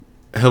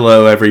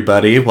Hello,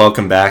 everybody.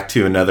 Welcome back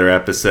to another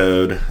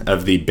episode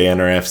of the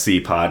Banner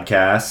FC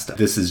podcast.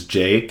 This is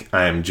Jake.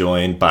 I am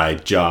joined by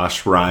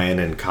Josh, Ryan,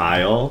 and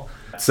Kyle.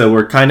 So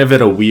we're kind of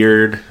at a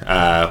weird,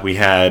 we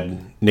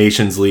had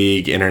Nations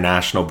League,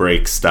 international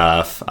break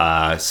stuff,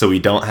 so we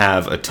don't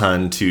have a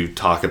ton to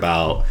talk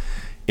about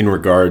in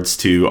regards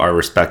to our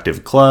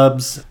respective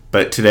clubs.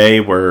 But today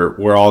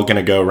we're all going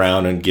to go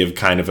around and give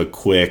kind of a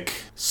quick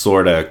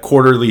sort of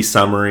quarterly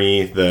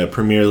summary. The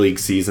Premier League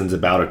season's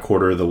about a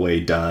quarter of the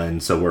way done,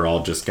 so we're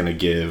all just going to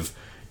give,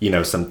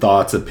 some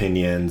thoughts,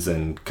 opinions,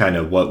 and kind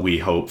of what we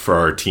hope for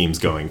our teams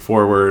going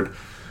forward.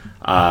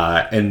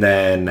 And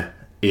then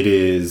it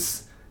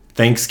is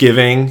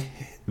Thanksgiving.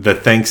 The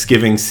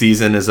Thanksgiving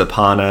season is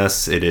upon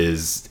us. It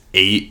is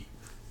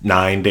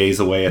 8-9 days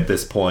away at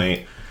this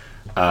point.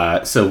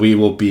 So we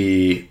will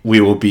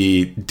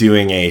be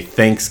doing a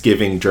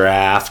Thanksgiving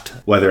draft,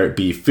 whether it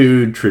be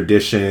food,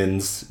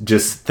 traditions,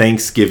 just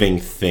Thanksgiving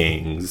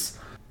things.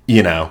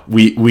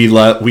 We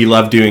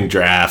love doing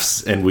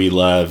drafts, and we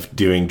love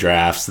doing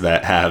drafts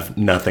that have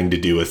nothing to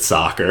do with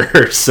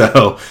soccer.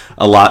 So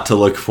a lot to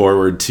look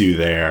forward to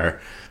there.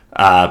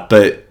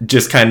 But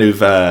just kind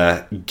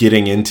of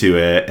getting into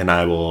it, and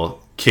I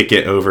will kick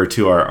it over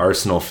to our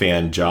Arsenal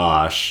fan,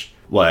 Josh.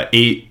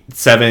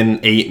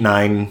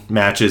 9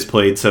 matches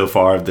played so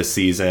far of the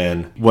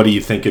season. What do you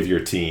think of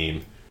your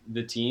team?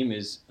 The team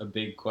is a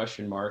big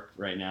question mark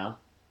right now.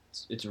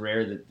 It's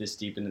rare that this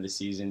deep into the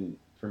season,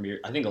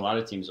 I think a lot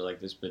of teams are like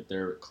this, but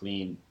they're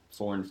clean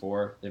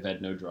 4-4. They've had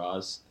no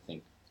draws. I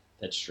think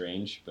that's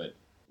strange, but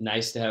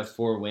nice to have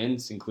 4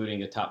 wins,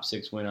 including a top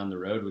 6 win on the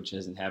road, which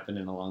hasn't happened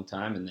in a long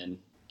time, and then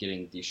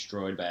getting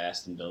destroyed by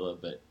Aston Villa.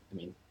 But,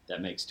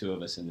 that makes 2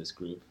 of us in this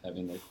group,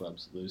 having their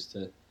clubs lose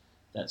to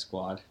that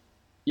squad.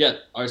 Yeah,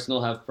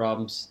 Arsenal have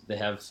problems. They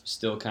have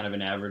still kind of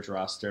an average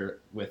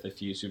roster with a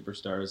few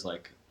superstars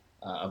like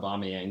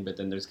Aubameyang, but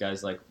then there's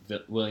guys like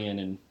Willian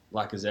and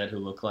Lacazette who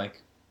look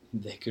like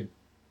they could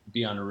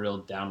be on a real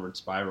downward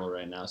spiral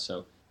right now.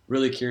 So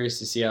really curious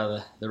to see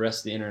how the rest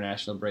of the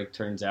international break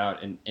turns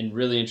out, and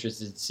really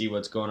interested to see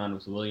what's going on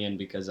with Willian,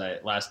 because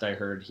last I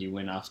heard he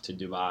went off to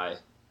Dubai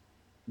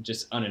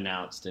just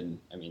unannounced, and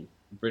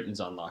Britain's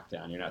on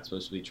lockdown. You're not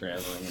supposed to be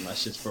traveling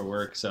unless it's for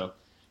work, so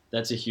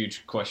that's a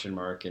huge question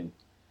mark, and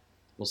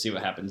we'll see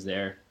what happens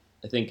there.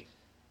 I think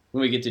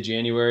when we get to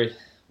January,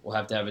 we'll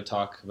have to have a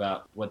talk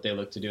about what they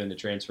look to do in the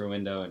transfer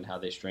window and how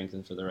they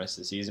strengthen for the rest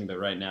of the season. But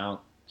right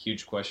now,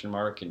 huge question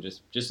mark, and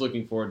just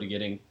looking forward to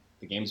getting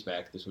the games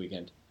back this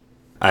weekend.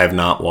 I have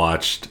not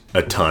watched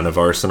a ton of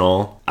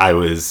Arsenal. I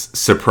was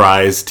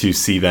surprised to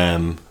see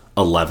them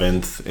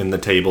 11th in the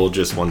table,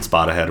 just 1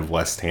 spot ahead of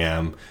West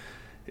Ham.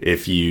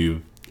 If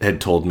you had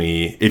told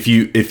me, if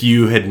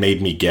you had made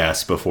me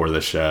guess before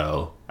the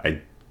show,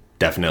 I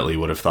definitely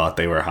would have thought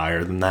they were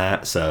higher than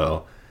that.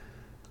 So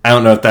I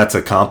don't know if that's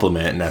a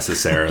compliment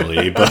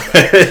necessarily, but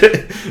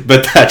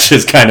that's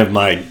just kind of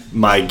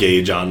my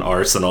gauge on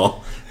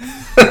Arsenal.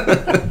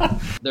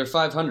 They're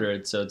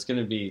 500, so it's going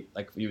to be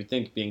like you would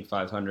think being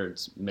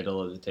 500's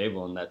middle of the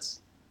table, and that's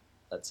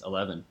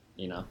 11.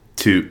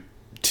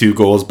 Two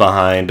goals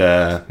behind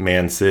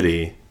Man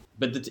City.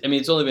 But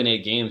it's only been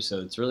 8 games,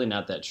 so it's really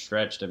not that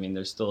stretched.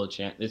 There's still a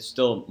chance. It's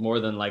still more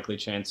than likely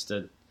chance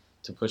to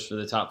push for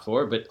the top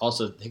 4, but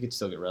also they could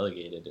still get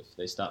relegated if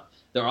they stop.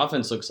 Their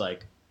offense looks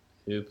like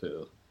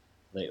poo-poo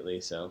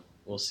lately, so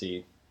we'll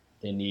see.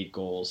 They need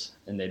goals,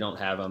 and they don't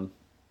have them,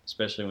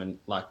 especially when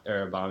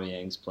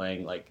Aubameyang's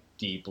playing like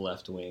deep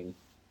left wing.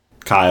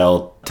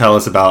 Kyle, tell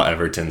us about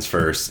Everton's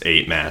first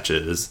 8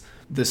 matches.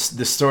 The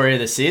story of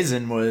the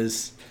season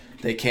was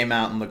they came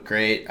out and looked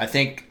great. I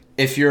think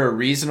if you're a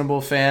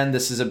reasonable fan,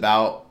 this is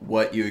about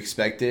what you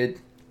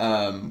expected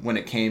when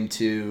it came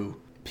to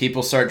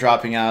people start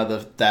dropping out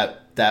of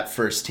that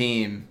first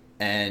team,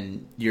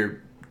 and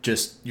you're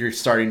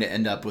starting to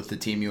end up with the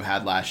team you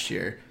had last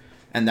year,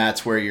 and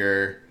that's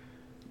where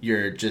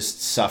you're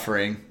just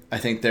suffering. I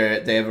think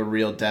they have a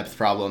real depth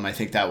problem. I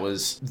think that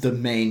was the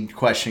main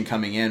question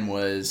coming in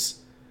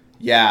was,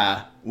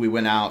 yeah, we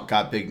went out,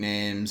 got big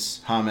names,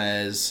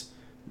 James,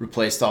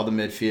 replaced all the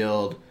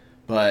midfield,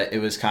 but it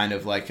was kind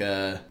of like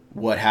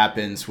what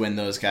happens when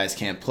those guys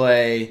can't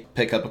play,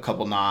 pick up a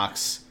couple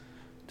knocks,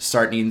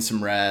 start needing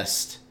some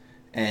rest.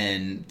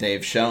 And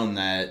they've shown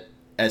that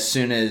as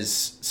soon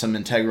as some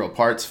integral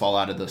parts fall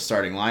out of the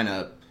starting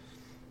lineup,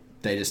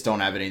 they just don't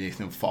have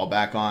anything to fall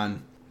back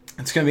on.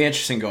 It's going to be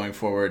interesting going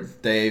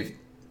forward. They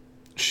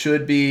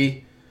should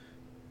be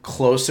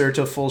closer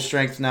to full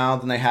strength now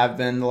than they have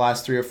been the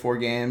last 3 or 4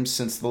 games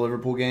since the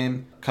Liverpool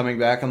game, coming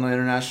back on the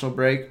international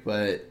break.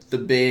 But the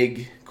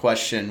big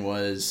question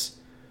was,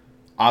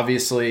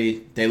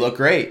 obviously, they look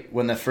great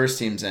when the first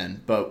team's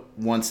in, but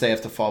once they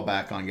have to fall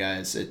back on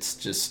guys, it's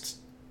just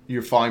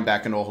you're falling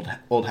back in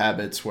old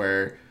habits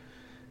where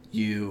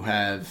you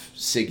have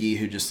Siggy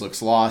who just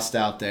looks lost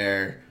out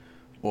there,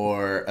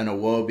 or an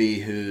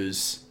Iwobi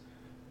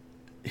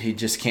he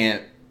just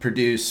can't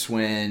produce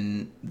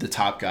when the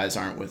top guys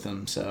aren't with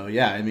him. So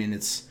yeah,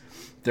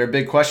 they're a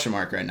big question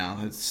mark right now.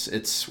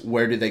 It's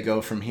where do they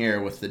go from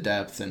here with the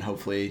depth, and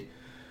hopefully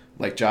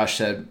like Josh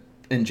said,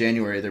 in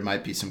January there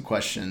might be some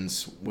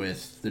questions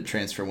with the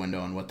transfer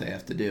window and what they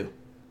have to do.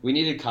 We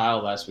needed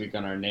Kyle last week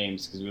on our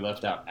names because we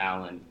left out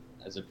Allen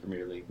as a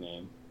Premier League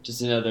name.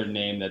 Just another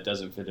name that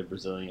doesn't fit a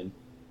Brazilian.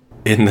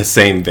 In the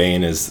same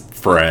vein as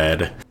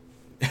Fred.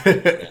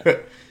 Yeah.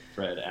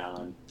 Fred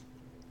Allen.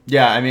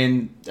 Yeah, I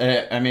mean,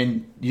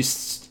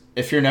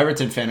 if you're an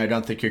Everton fan, I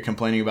don't think you're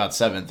complaining about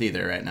 7th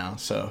either right now.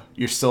 So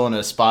you're still in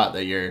a spot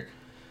that you're,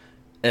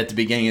 at the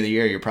beginning of the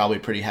year, you're probably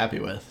pretty happy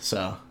with.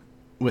 So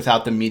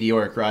without the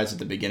meteoric rise at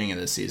the beginning of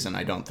the season,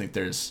 I don't think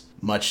there's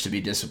much to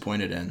be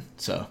disappointed in.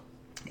 So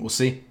we'll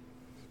see.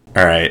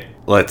 All right,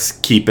 let's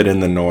keep it in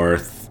the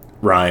north.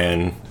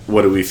 Ryan,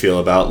 what do we feel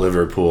about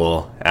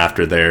Liverpool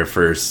after their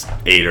first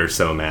 8 or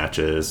so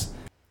matches?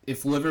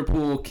 If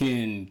Liverpool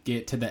can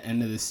get to the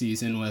end of the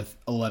season with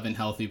 11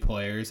 healthy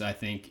players, I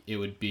think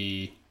it'd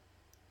be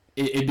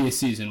a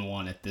season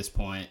 1 at this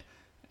point.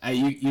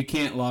 You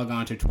can't log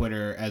on to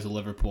Twitter as a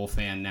Liverpool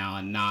fan now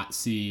and not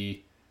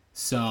see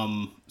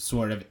some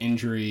sort of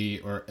injury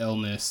or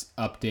illness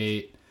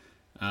update.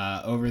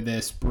 Over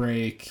this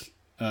break,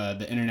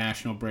 the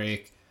international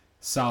break,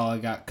 Salah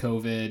got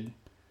COVID,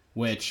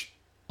 which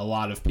a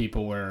lot of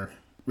people were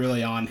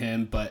really on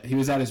him, but he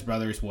was at his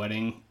brother's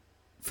wedding.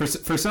 For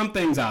some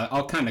things,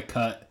 I'll kind of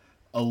cut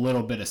a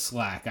little bit of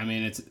slack. I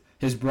mean, it's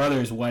his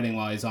brother's wedding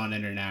while he's on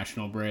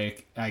international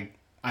break.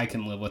 I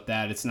can live with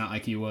that. It's not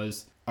like he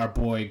was our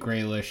boy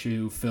Grealish,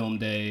 who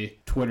filmed a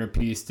Twitter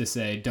piece to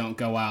say, don't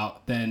go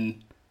out,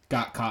 then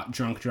got caught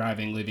drunk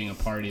driving, leaving a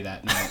party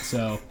that night.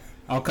 So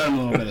I'll cut him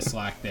a little bit of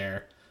slack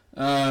there.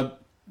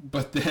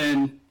 But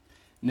then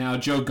now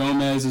Joe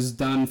Gomez is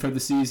done for the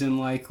season,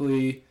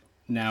 likely.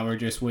 Now we're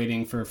just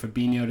waiting for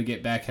Fabinho to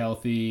get back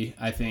healthy.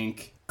 I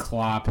think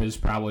Klopp has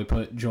probably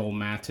put Joel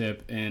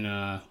Matip in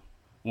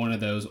one of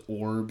those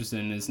orbs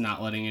and is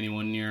not letting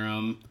anyone near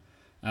him.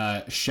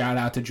 Shout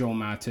out to Joel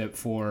Matip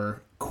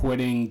for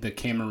quitting the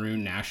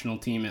Cameroon national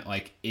team at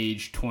like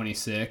age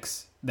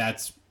 26.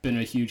 That's been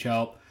a huge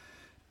help.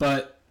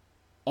 But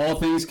all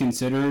things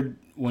considered,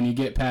 when you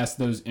get past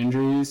those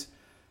injuries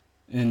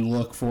and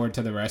look forward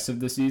to the rest of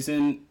the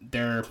season,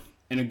 they're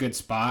in a good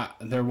spot.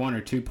 They're 1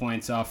 or 2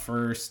 points off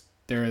first.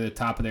 They're at the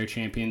top of their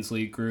Champions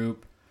League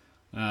group.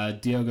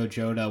 Diogo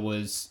Jota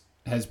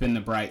has been the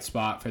bright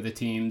spot for the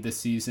team this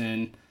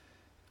season.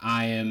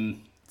 I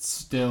am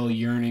still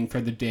yearning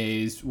for the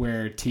days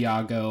where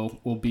Thiago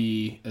will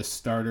be a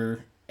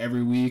starter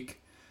every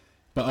week.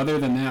 But other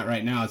than that,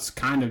 right now, it's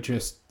kind of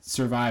just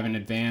survive and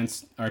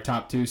advance. Our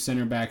top 2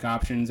 center back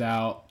options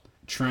out.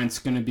 Trent's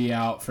going to be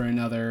out for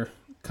another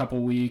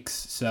couple weeks.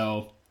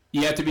 So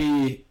you have to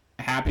be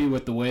happy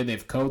with the way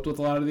they've coped with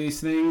a lot of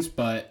these things,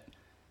 but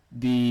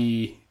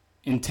the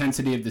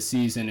intensity of the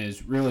season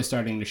is really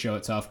starting to show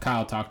itself.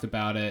 Kyle talked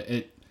about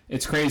it.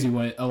 It's crazy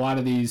what a lot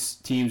of these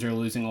teams are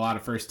losing a lot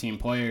of first-team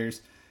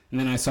players. And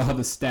then I saw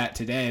the stat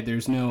today.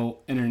 There's no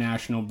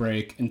international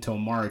break until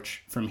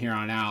March from here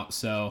on out.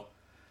 So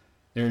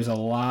there's a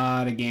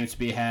lot of games to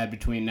be had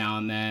between now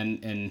and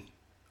then. And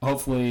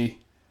hopefully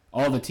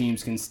all the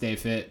teams can stay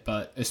fit,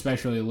 but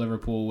especially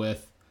Liverpool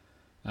with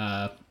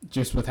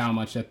just with how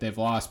much that they've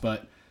lost.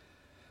 But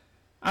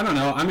I don't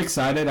know. I'm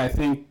excited. I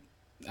think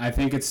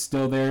it's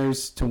still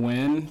theirs to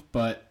win,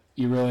 but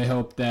you really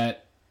hope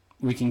that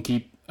we can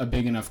keep a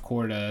big enough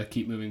core to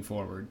keep moving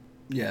forward.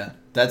 Yeah,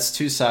 that's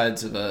 2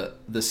 sides of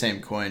the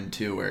same coin,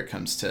 too, where it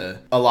comes to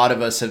a lot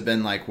of us have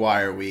been like,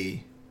 why are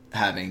we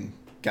having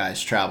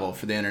guys travel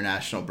for the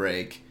international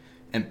break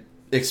and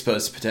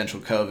exposed to potential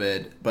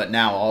COVID? But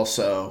now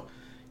also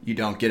you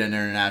don't get an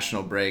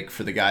international break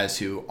for the guys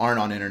who aren't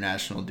on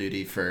international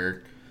duty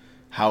for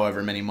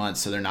however many months,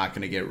 so they're not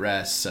going to get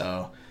rest.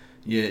 So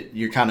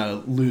you're kind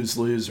of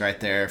lose-lose right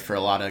there for a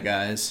lot of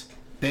guys.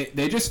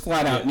 They just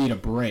flat out need a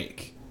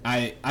break.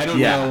 I don't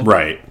know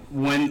right.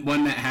 when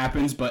that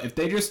happens, but if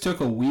they just took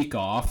a week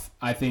off,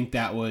 I think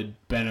that would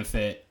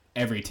benefit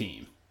every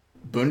team.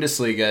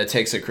 Bundesliga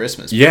takes a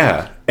Christmas break.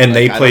 Yeah, and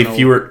they play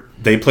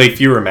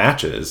fewer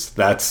matches.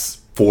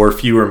 That's 4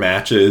 fewer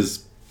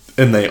matches,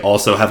 and they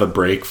also have a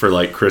break for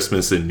like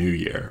Christmas and New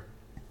Year.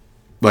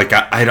 Like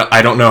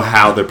I don't know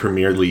how the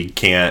Premier League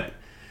can't,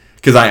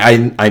 because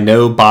I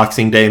know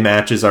Boxing Day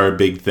matches are a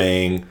big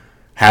thing.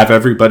 Have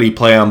everybody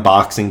play on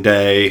Boxing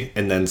Day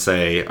and then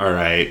say, all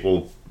right,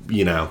 well,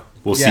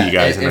 we'll see you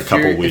guys in a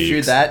couple weeks. If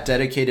you're that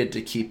dedicated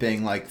to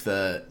keeping like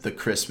the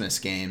Christmas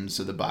games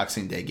or the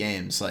Boxing Day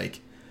games,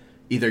 like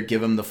either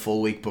give them the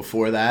full week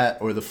before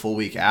that or the full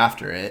week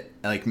after it.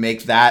 Like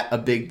make that a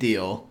big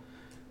deal,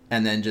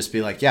 and then just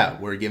be like, yeah,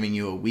 we're giving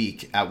you a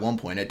week at one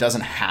point. It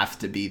doesn't have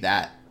to be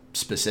that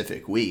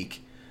specific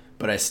week,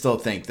 but I still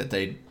think that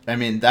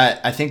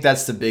I think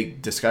that's the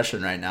big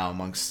discussion right now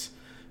amongst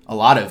a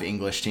lot of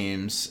English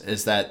teams,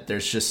 is that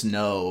there's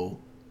no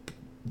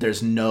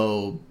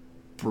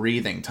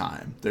breathing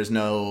time. There's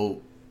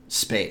no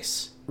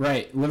space.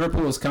 Right.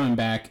 Liverpool is coming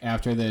back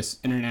after this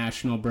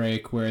international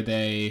break where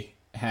they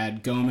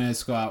had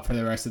Gomez go out for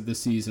the rest of the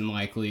season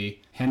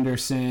likely.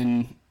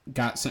 Henderson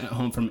got sent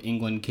home from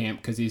England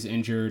camp because he's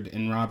injured,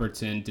 and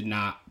Robertson did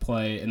not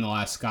play in the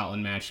last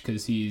Scotland match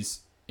because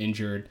he's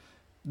injured.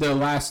 The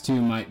last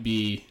two might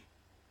be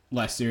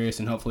less serious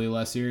and hopefully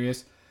less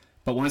serious.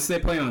 But once they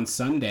play on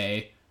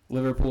Sunday,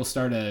 Liverpool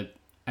start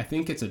I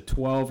think it's a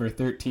 12 or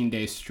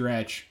 13-day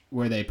stretch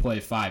where they play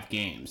 5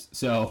 games.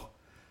 So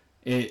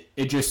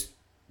it just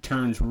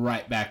turns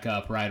right back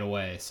up right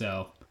away.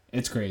 So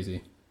it's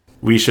crazy.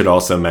 We should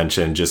also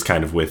mention, just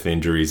kind of with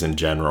injuries in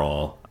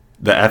general,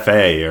 the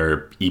FA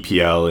or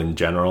EPL in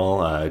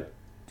general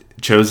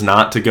chose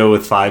not to go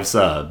with 5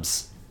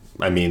 subs.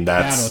 I mean, it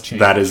has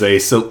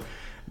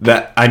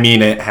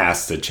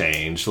to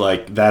change.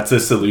 Like, that's a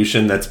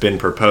solution that's been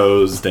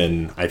proposed,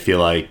 and I feel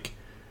like,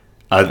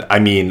 I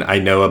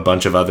know a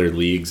bunch of other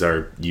leagues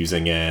are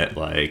using it.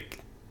 Like,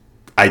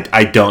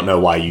 I don't know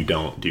why you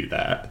don't do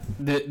that.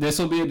 This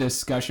will be a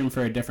discussion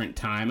for a different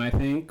time, I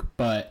think,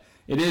 but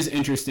it is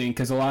interesting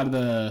because a lot of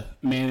the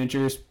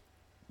managers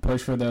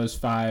push for those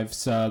 5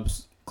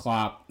 subs,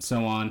 Klopp,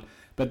 so on.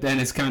 But then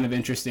it's kind of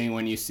interesting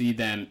when you see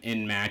them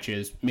in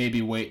matches,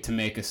 maybe wait to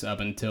make a sub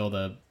until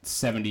the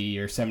 70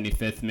 or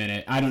 75th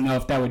minute. I don't know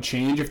if that would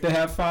change if they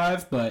have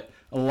 5, but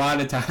a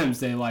lot of times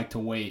they like to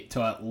wait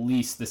till at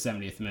least the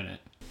 70th minute.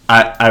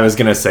 I was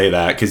going to say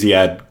that because you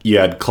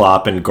had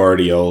Klopp and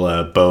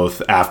Guardiola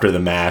both after the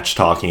match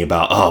talking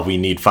about, oh, we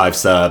need 5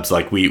 subs.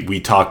 Like, we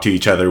talk to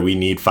each other, we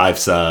need 5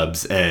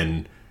 subs,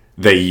 and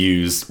they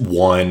use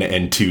 1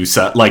 and 2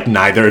 subs. Like,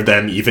 neither of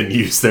them even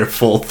use their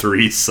full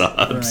 3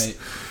 subs.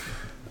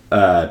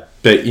 Right.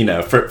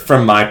 But,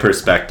 from my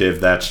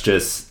perspective, that's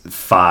just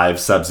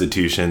 5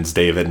 substitutions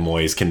David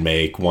Moyes can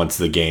make once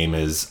the game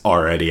is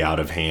already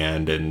out of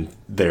hand and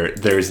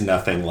there's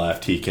nothing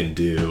left he can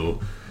do.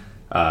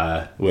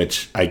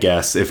 Which I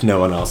guess if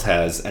no one else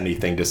has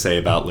anything to say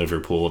about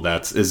Liverpool,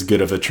 that's as good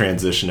of a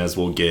transition as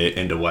we'll get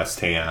into West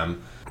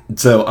Ham.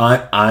 So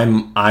I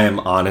am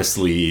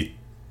honestly,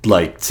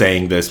 like,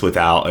 saying this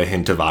without a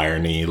hint of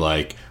irony.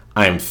 Like,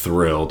 I am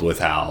thrilled with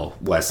how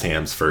West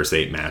Ham's first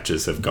 8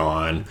 matches have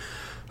gone.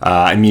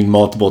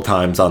 Multiple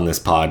times on this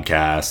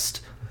podcast,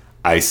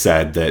 I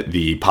said that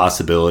the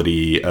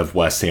possibility of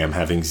West Ham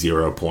having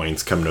 0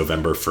 points come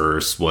November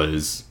 1st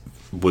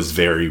was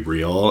very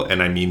real.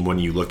 And when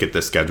you look at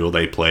the schedule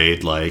they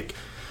played, like,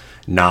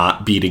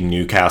 not beating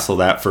Newcastle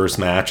that first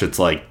match, it's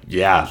like,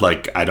 yeah,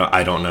 like, I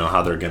don't know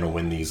how they're gonna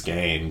win these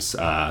games.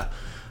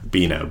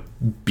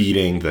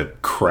 Beating the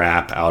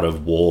crap out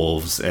of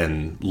Wolves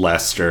and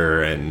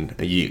Leicester and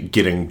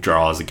getting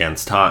draws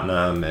against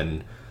Tottenham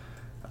and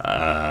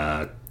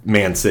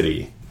Man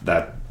City.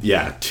 That,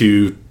 yeah,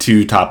 two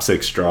top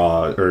 6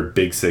 draws or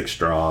big 6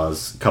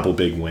 draws, couple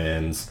big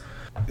wins.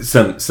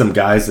 Some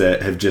guys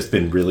that have just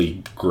been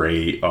really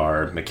great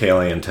are Mikel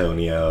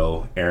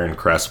Antonio, Aaron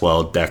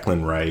Cresswell,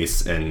 Declan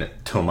Rice, and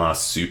Tomas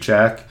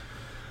Souček.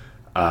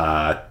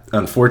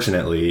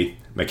 Unfortunately,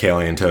 Mikel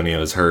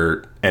Antonio is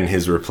hurt, and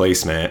his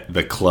replacement,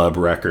 the club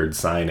record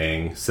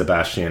signing,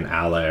 Sebastian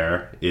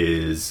Aller,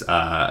 is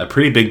a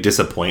pretty big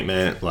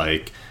disappointment.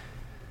 Like,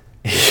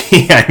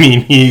 he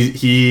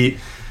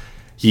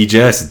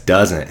just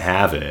doesn't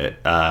have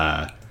it.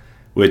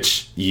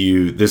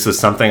 This was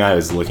something I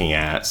was looking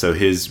at. So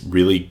his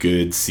really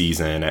good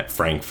season at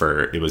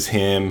Frankfurt, it was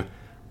him,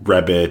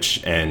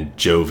 Rebic, and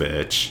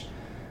Jovic.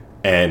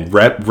 And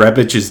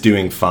Rebic is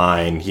doing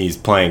fine. He's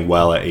playing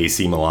well at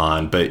AC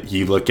Milan. But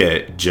you look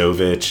at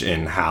Jovic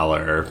and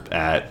Haller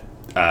at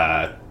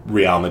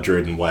Real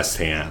Madrid and West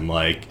Ham.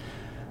 Like,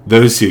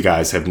 those 2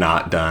 guys have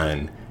not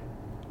done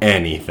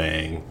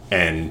anything.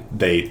 And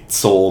they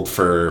sold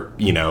for,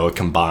 a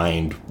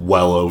combined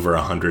well over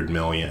 100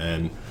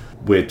 million.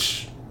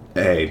 Which,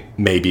 hey,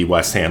 maybe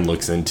West Ham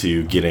looks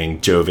into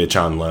getting Jovic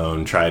on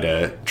loan, try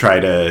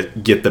to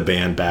get the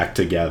band back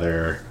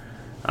together.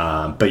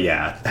 But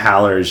yeah,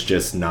 Haller is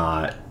just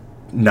not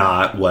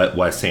what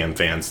West Ham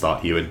fans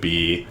thought he would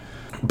be.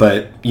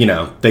 But,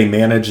 they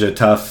managed a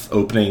tough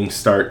opening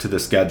start to the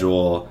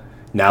schedule.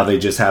 Now they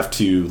just have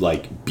to,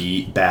 like,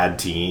 beat bad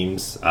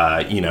teams,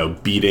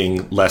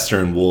 beating Leicester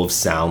and Wolves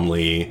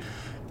soundly,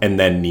 and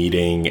then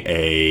needing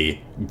a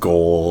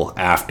goal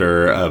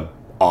after a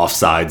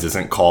offsides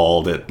isn't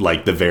called at,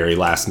 like, the very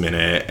last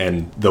minute,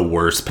 and the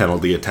worst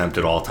penalty attempt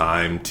at all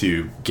time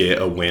to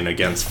get a win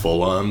against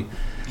Fulham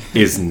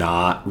is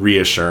not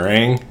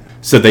reassuring.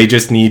 So they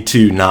just need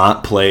to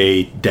not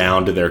play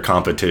down to their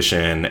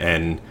competition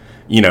and,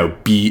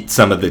 beat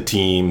some of the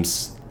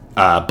teams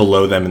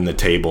below them in the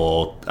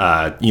table,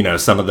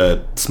 some of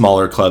the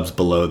smaller clubs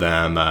below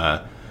them,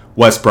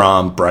 West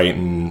Brom,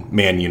 Brighton,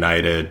 Man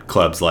United,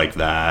 clubs like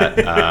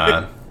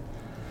that.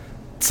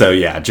 So,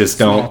 yeah, just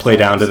don't play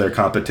down to their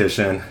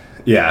competition.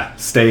 Yeah,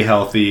 stay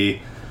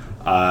healthy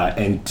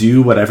and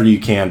do whatever you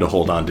can to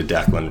hold on to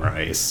Declan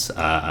Rice.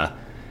 I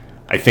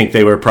think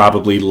they were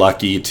probably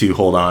lucky to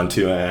hold on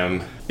to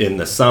him in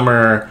the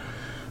summer.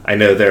 I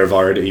know there have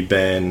already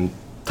been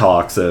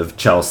talks of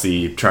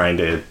Chelsea trying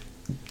to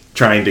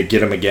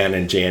get him again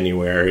in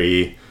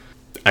January.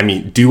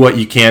 Do what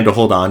you can to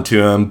hold on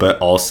to him, but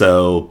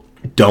also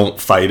don't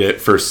fight it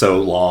for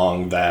so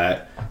long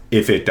that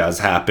if it does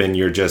happen,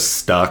 you're just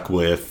stuck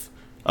with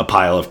a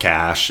pile of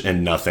cash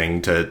and nothing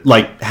to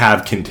like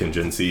have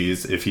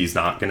contingencies if he's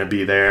not going to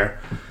be there,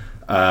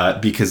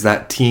 because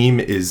that team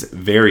is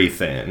very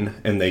thin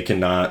and they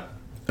cannot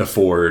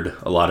afford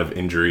a lot of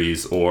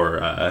injuries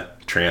or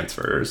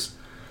transfers.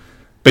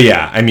 But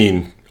yeah, I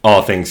mean,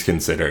 all things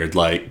considered,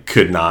 like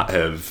could not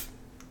have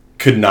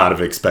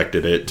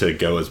expected it to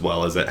go as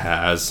well as it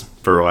has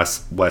for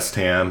West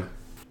Ham.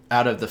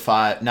 Out of the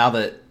 5, now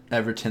that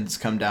Everton's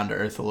come down to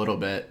earth a little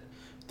bit,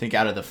 I think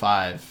out of the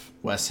 5,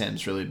 West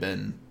Ham's really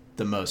been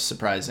the most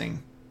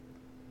surprising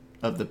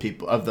of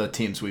the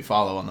teams we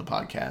follow on the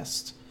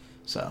podcast.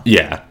 So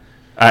yeah,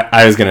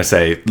 I was gonna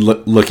say,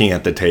 looking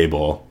at the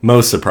table,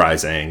 most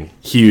surprising.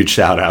 Huge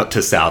shout out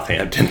to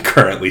Southampton,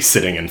 currently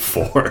sitting in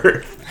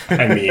 4th.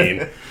 I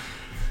mean,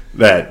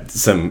 that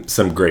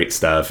some great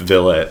stuff.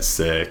 Villa at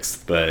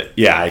 6th, but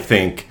yeah, I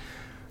think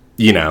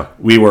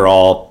we were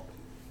all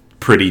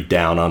pretty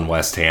down on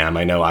West Ham.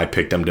 I know I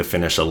picked them to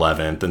finish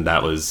 11th, and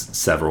that was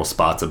several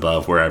spots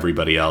above where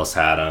everybody else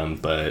had them.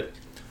 But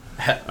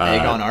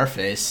egg on our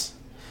face.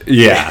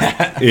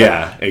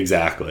 Yeah,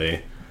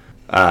 exactly.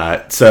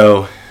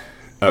 So,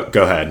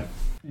 go ahead.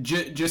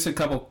 Just a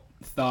couple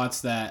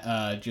thoughts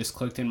that just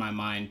clicked in my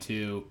mind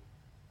too.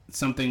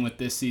 Something with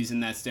this season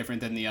that's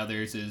different than the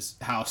others is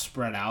how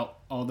spread out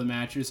all the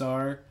matches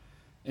are.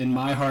 And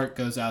my heart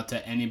goes out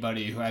to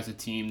anybody who has a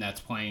team that's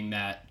playing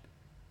that,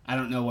 I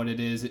don't know what it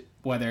is,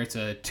 whether it's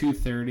a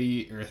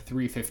 2:30 or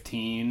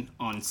 3:15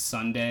 on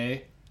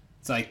Sunday.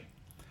 It's like,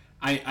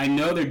 I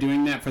know they're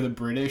doing that for the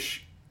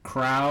British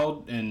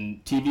crowd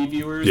and TV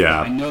viewers.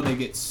 Yeah. But I know they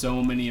get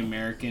so many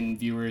American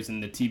viewers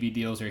and the TV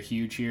deals are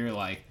huge here.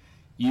 Like,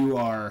 you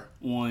are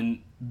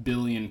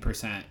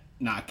 1,000,000,000%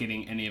 not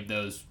getting any of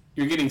those.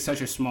 You're getting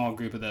such a small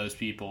group of those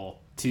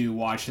people to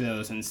watch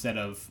those instead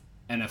of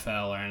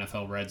NFL or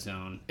NFL Red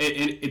Zone.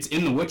 It's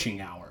in the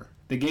witching hour.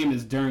 The game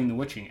is during the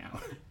witching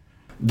hour.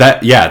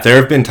 There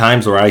have been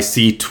times where I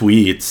see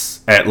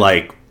tweets at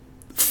like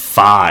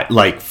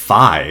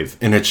 5,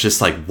 and it's just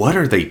like, what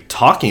are they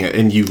talking?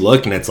 And you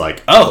look, and it's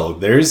like, oh,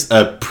 there's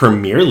a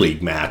Premier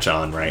League match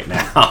on right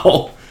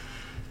now.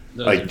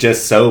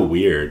 Just so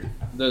weird.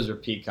 Those are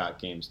Peacock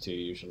games too,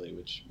 usually,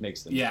 which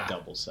makes them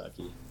double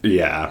sucky.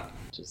 Yeah.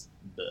 Just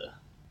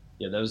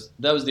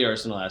that was the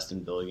Arsenal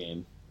Aston Villa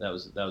game. That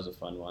was a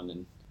fun one,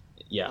 and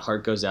yeah,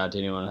 heart goes out to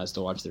anyone who has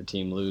to watch their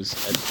team lose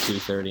at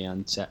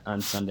 2:30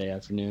 on Sunday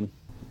afternoon.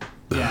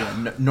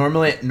 Yeah.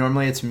 Normally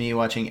it's me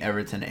watching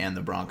Everton and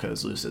the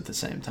Broncos lose at the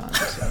same time.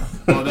 So.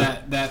 Well,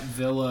 that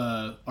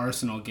Villa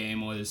Arsenal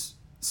game was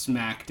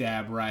smack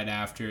dab right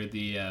after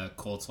the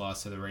Colts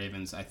lost to the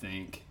Ravens, I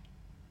think.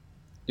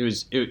 It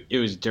was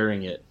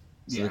during it.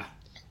 So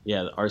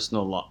yeah. The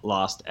Arsenal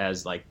lost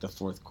as like the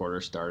fourth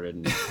quarter started,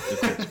 and the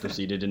Colts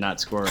proceeded to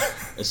not score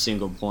a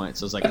single point.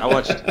 So it's like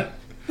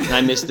and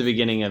I missed the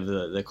beginning of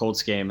the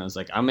Colts game. I was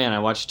like, oh man, I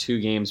watched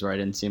 2 games where I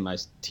didn't see my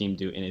team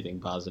do anything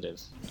positive.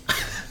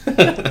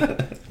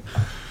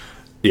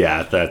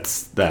 Yeah,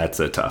 that's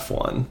a tough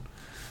one.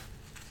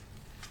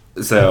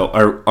 So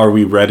are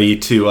we ready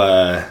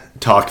to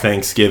talk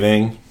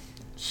Thanksgiving?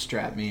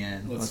 Strap me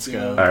in. Let's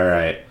go. go. All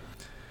right.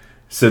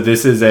 So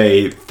this is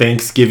a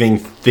Thanksgiving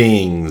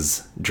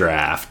things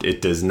draft.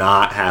 It does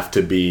not have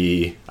to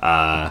be,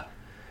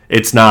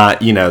 it's not,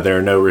 there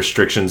are no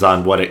restrictions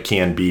on what it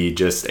can be,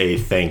 just a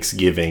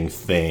Thanksgiving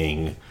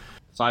thing.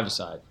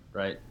 5-a-side,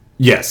 right?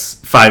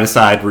 Yes,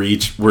 5-a-side.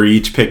 We're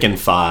each picking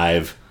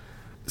 5.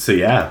 So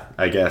yeah,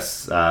 I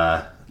guess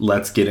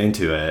let's get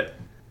into it.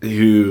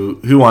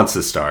 Who wants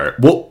to start?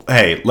 Well,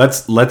 hey,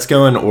 let's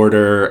go in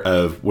order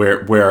of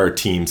where our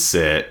teams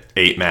sit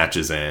 8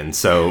 matches in.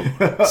 So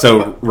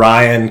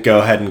Ryan, go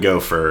ahead and go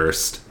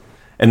first,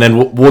 and then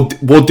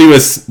we'll do a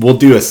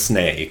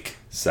snake.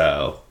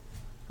 So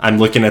I'm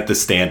looking at the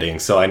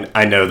standings, so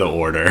I know the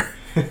order.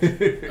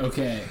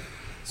 Okay,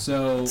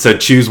 so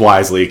choose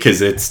wisely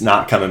because it's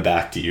not coming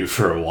back to you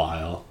for a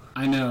while.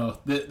 I know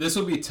this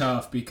will be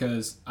tough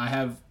because I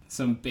have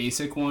some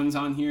basic ones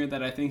on here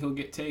that I think will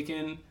get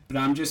taken, but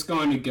I'm just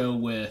going to go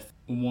with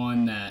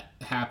one that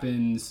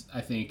happens,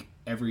 I think,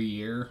 every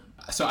year.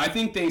 So I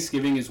think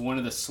Thanksgiving is one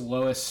of the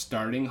slowest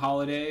starting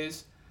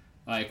holidays.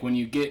 Like when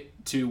you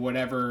get to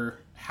whatever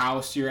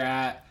house you're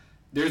at,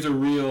 there's a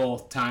real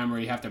time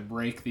where you have to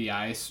break the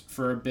ice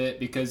for a bit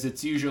because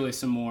it's usually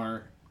some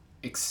more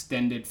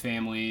extended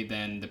family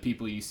than the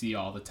people you see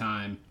all the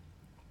time.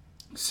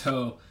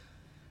 So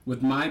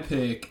with my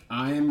pick,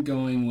 I am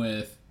going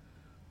with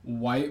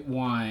white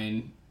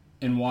wine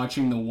and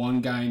watching the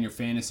one guy in your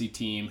fantasy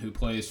team who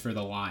plays for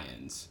the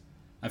Lions.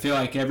 I feel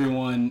like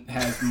everyone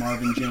has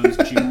Marvin Jones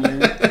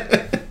Jr.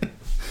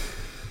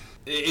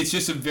 It's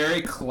just a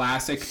very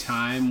classic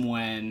time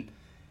when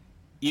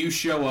you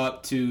show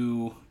up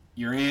to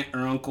your aunt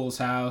or uncle's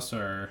house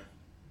or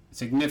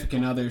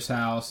significant other's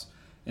house,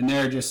 and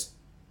they're just,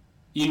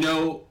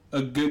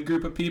 a good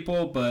group of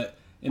people, but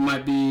it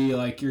might be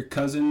like your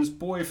cousin's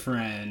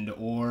boyfriend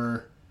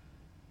or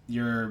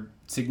your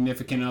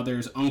significant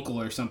other's uncle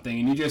or something,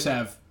 and you just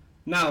have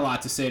not a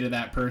lot to say to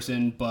that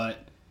person,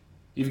 but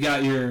you've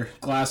got your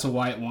glass of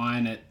white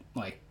wine at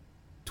like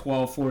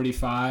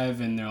 12:45,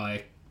 and they're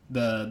like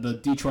the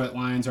Detroit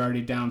Lions are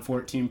already down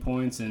 14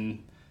 points,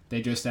 and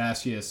they just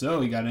ask you,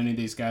 so you got any of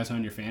these guys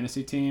on your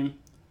fantasy team?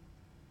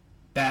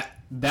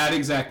 That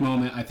exact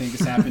moment, I think,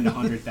 has happened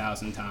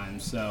 100,000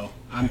 times. So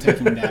I'm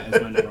taking that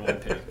as my number one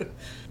pick.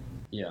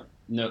 Yeah,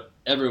 no,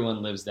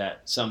 everyone lives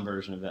some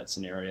version of that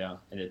scenario,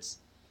 and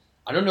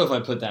I don't know if I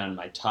put that on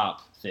my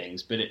top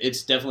things, but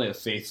it's definitely a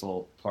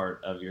faithful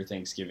part of your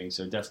Thanksgiving.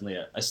 So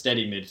definitely a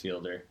steady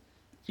midfielder.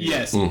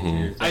 Yes, for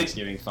your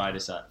Thanksgiving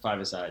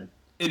five-a-side.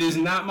 It is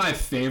not my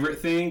favorite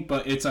thing,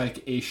 but it's like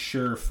a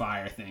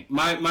surefire thing.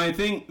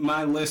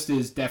 My list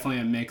is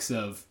definitely a mix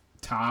of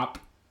top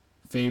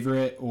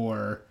favorite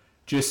or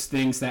just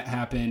things that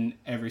happen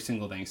every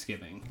single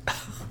Thanksgiving.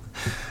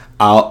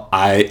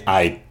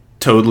 I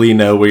totally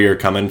know where you're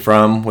coming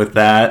from with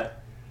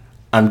that.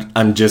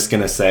 I'm just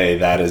gonna say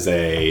that is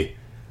a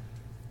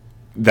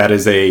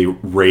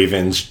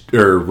Ravens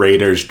or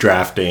Raiders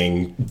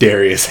drafting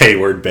Darius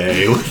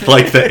Hayward-Bay with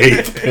like the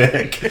 8th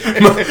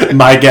pick.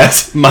 My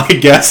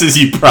guess is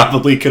you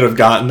probably could have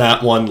gotten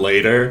that one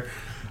later.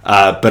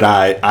 But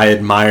I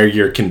admire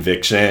your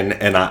conviction,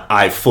 and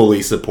I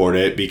fully support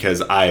it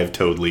because I have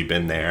totally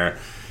been there.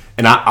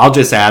 And I'll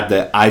just add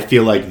that I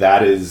feel like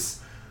that is,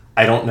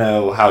 I don't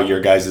know how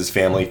your guys'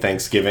 family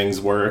Thanksgivings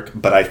work,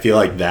 but I feel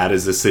like that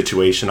is a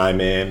situation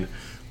I'm in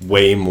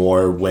way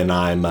more when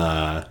I'm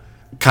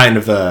kind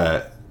of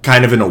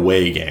an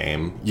away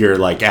game. You're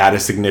like at a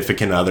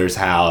significant other's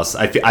house.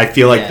 I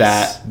feel like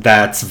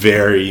that's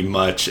very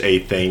much a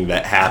thing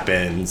that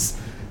happens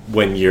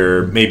when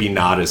you're maybe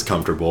not as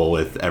comfortable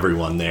with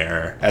everyone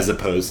there as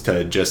opposed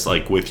to just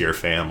like with your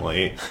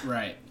family.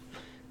 Right.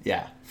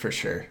 Yeah, for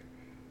sure.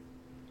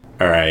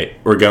 All right,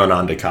 we're going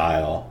on to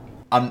Kyle.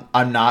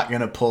 I'm not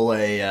gonna pull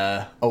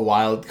a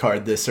wild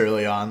card this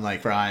early on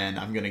like Ryan.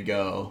 I'm gonna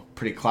go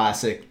pretty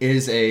classic. It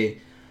is an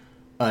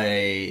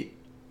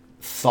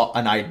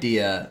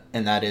idea,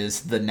 and that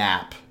is the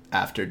nap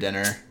after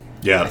dinner.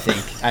 Yeah, I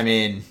think. I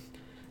mean,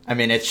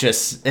 it's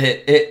just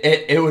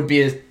it would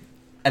be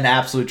an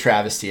absolute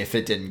travesty if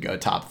it didn't go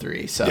top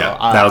 3. So yeah,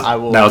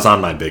 that was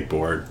on my big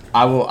board.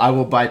 I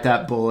will bite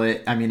that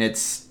bullet. I mean,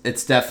 it's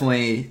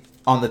definitely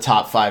on the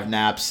top 5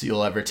 naps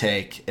you'll ever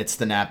take. It's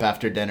the nap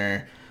after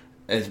dinner.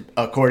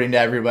 According to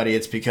everybody,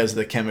 it's because of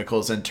the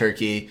chemicals in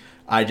turkey.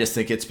 I just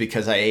think it's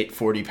because I ate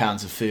 40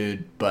 pounds of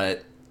food,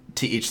 but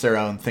to each their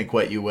own, think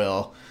what you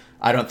will.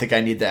 I don't think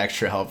I need the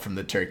extra help from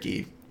the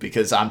turkey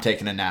because I'm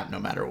taking a nap no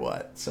matter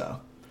what.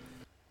 So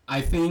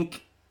I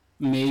think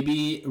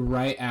maybe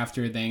right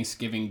after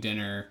Thanksgiving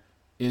dinner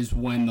is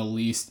when the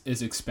least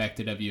is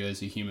expected of you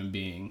as a human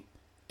being.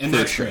 And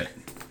that's sure. it.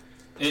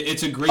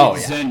 It's a great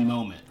Zen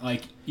moment.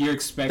 Like you're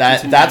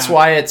expected that's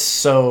why it's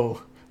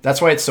so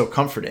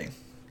comforting.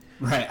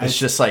 Right. It's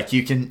just like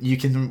you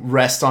can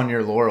rest on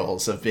your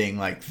laurels of being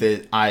like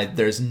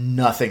there's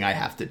nothing I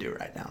have to do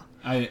right now.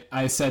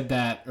 I said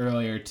that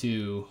earlier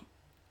to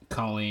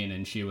Colleen,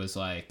 and she was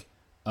like,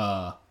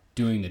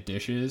 doing the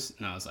dishes,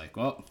 and I was like,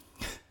 well,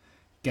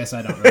 guess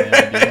I don't really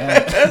have to do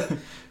that.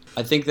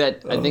 I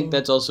think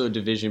that's also a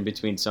division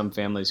between some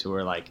families who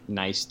are like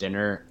nice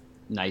dinner,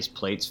 nice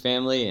plates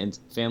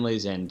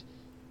families, and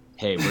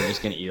hey, we're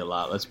just gonna eat a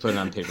lot. Let's put it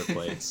on paper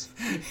plates.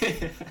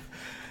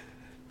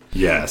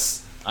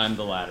 Yes. I'm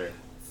the latter.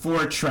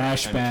 4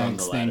 trash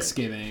bags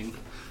Thanksgiving.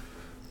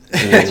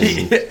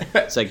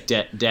 It's like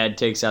dad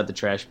takes out the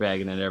trash bag,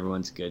 and then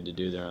everyone's good to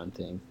do their own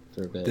thing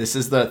for a bit. This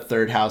is the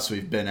 3rd house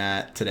we've been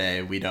at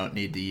today. We don't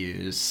need to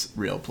use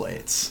real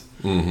plates.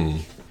 Mm-hmm.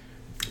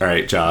 All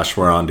right, Josh,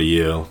 we're on to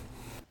you.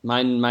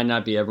 Mine might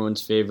not be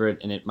everyone's favorite,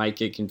 and it might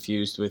get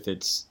confused with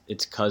its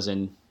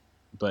cousin,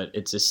 but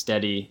it's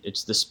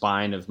the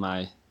spine of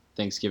my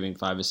Thanksgiving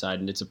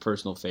five-a-side, and it's a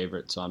personal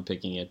favorite, so I'm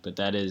picking it. But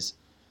that is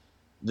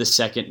the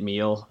second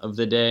meal of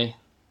the day,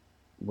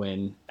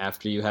 when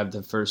after you have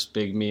the first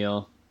big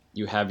meal,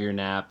 you have your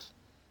nap,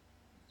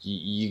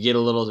 you get a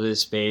little bit of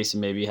space,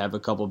 and maybe you have a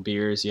couple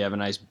beers, you have a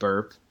nice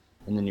burp,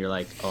 and then you're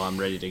like, oh, I'm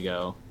ready to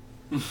go.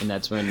 And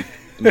that's when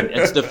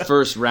it's the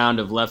first round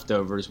of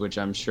leftovers, which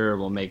I'm sure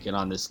will make it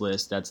on this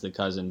list. That's the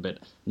cousin, but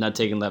I'm not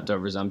taking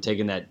leftovers. I'm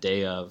taking that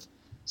day of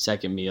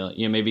second meal.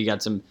 Maybe you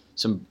got some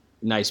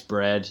nice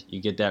bread, you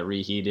get that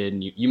reheated,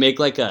 and you make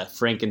like a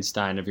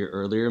Frankenstein of your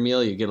earlier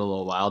meal. You get a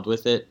little wild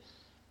with it,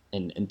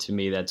 and to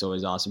me that's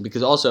always awesome.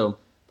 Because also,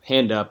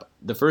 hand up,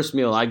 the first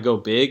meal I go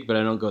big, but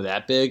I don't go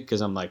that big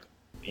because I'm like,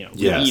 we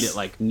eat at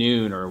like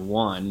noon or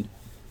 1.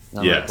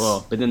 I'm like,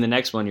 well, but then the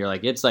next one you're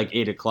like, it's like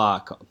 8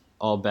 o'clock,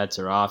 all bets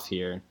are off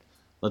here,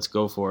 let's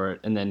go for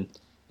it. And then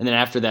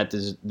after that,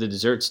 there's the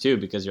desserts too,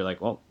 because you're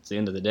like, well, it's the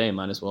end of the day,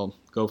 might as well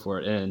go for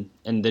it.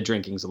 And the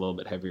drinking's a little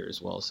bit heavier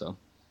as well, so.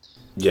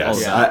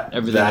 Yes,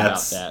 everything about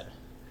that.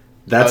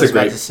 That's a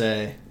great. To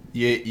say,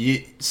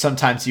 you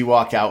sometimes you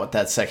walk out with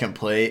that second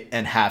plate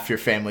and half your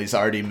family's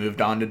already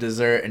moved on to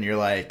dessert, and you're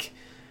like,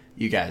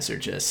 you guys are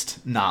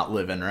just not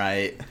living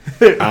right.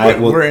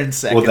 We're in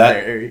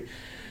secondary.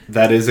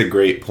 That is a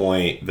great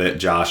point that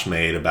Josh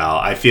made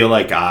about. I feel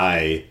like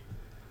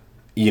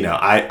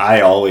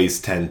I always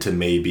tend to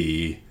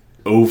maybe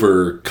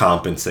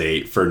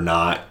overcompensate for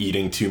not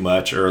eating too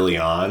much early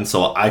on.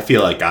 So I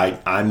feel like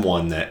I'm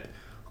one that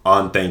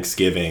on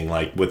Thanksgiving,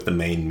 like with the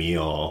main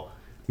meal,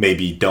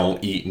 maybe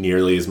don't eat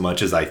nearly as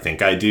much as I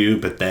think I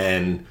do. But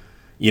then,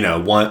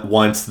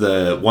 once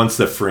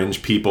the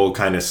fringe people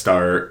kind of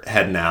start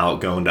heading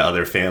out, going to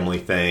other family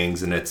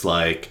things, and it's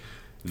like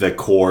the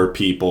core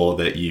people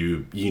that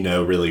you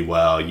know really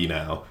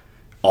well,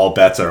 all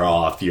bets are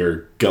off.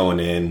 You're going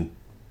in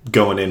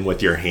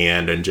with your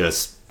hand and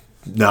just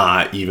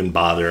not even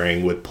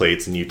bothering with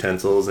plates and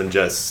utensils and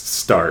just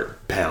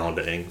start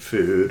pounding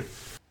food.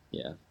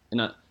 Yeah.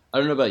 And I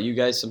don't know about you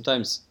guys.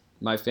 Sometimes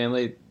my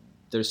family,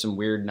 there's some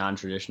weird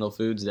non-traditional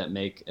foods that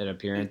make an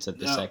appearance at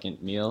the second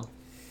meal.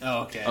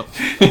 Oh, okay. Oh,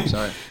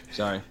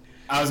 sorry.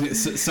 I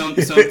was some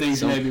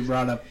things may be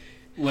brought up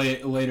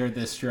later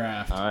this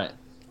draft. All right.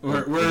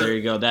 We're, there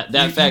you go. That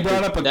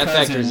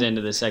factors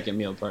into the second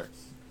meal part.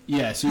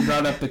 Yes, you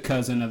brought up the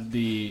cousin of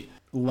the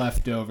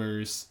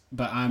leftovers,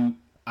 but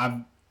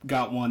I've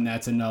got one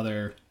that's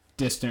another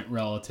distant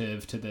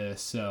relative to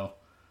this, so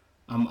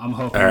I'm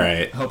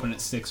hoping it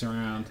sticks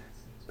around.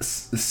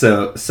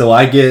 So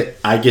I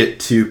get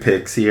 2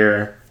 picks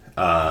here.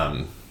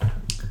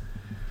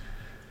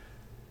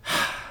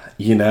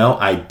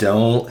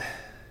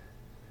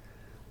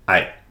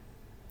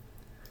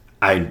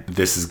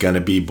 This is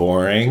gonna be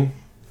boring,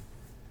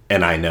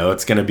 and I know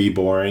it's gonna be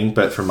boring,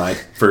 but for my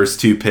first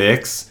 2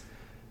 picks,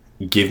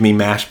 give me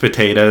mashed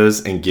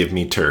potatoes and give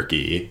me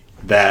turkey.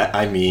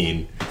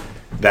 I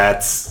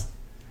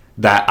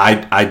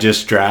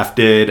just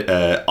drafted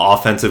an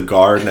offensive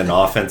guard and an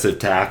offensive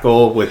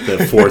tackle with the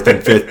 4th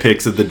and 5th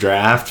picks of the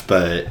draft,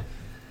 but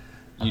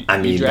you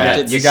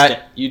drafted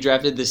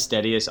the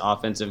steadiest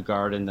offensive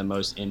guard and the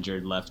most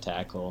injured left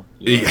tackle.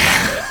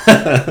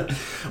 Yeah.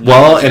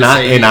 Well, you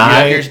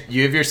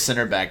have your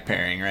center back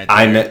pairing right there.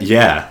 I know,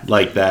 yeah,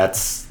 like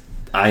that's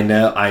I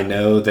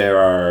know there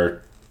are.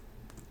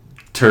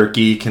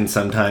 Turkey can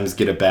sometimes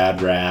get a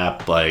bad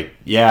rap. Like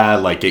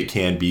it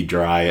can be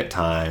dry at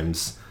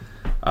times.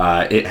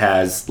 It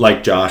has,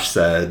 like Josh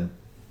said,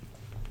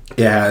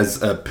 it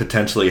has a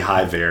potentially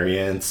high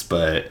variance,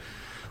 but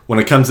when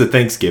it comes to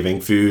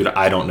Thanksgiving food,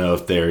 I don't know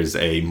if there's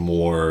a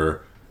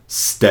more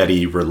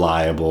steady,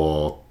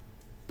 reliable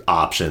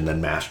option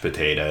than mashed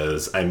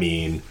potatoes. I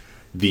mean,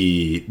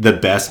 the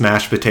best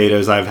mashed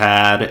potatoes I've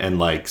had and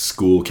like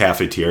school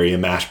cafeteria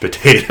mashed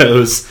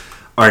potatoes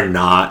are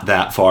not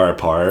that far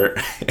apart,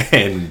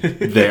 and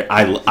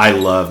I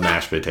love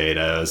mashed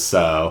potatoes,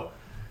 so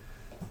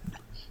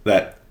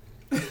that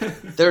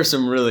there are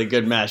some really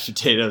good mashed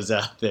potatoes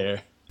out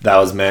there. That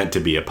was meant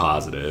to be a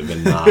positive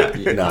and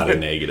not a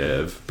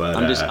negative. But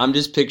I'm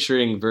just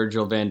picturing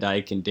Virgil van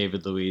Dijk and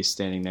David Luiz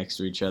standing next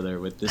to each other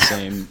with the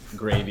same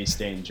gravy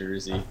stained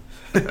jersey.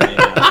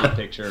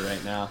 Picture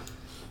right now.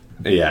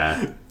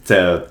 Yeah.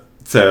 So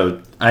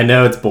I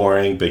know it's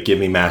boring, but give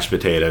me mashed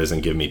potatoes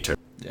and give me turkey.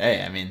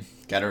 Hey, I mean,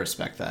 gotta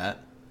respect that.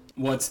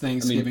 What's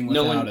Thanksgiving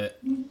without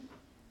it?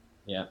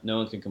 Yeah, no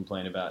one can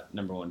complain about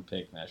number 1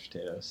 pick mashed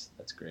potatoes.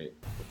 That's great.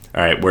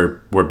 All right,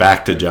 we're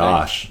back to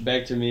Josh.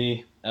 Back to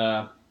me.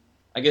 I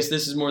guess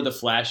this is more the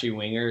flashy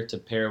winger to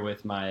pair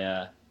with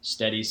my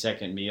steady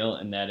second meal,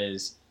 and that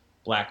is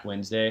Black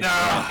Wednesday.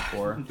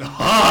 Oh,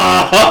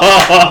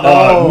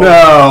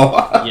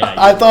 no. Yeah,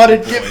 I thought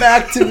it'd get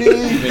back to me.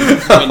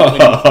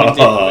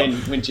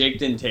 When Jake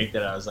didn't take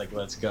that, I was like,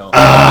 let's go.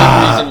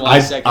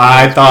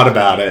 I thought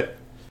about it.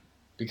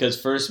 Because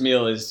first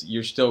meal is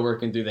you're still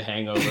working through the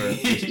hangover.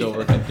 You're still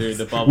working through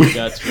the bubble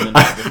guts from the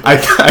night before.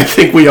 I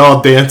think we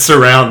all dance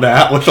around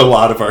that with a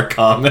lot of our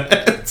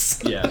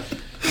comments. Yeah.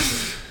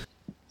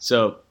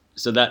 So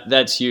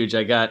that's huge.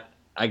 I got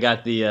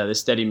the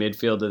steady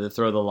midfielder to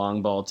throw the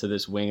long ball to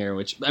this winger,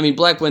 which, I mean,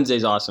 Black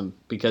Wednesday's awesome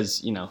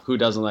because, who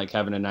doesn't like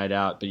having a night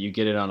out, but you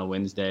get it on a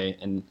Wednesday,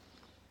 and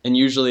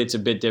usually it's a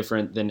bit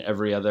different than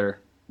every other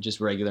just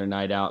regular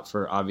night out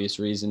for obvious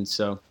reasons.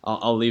 So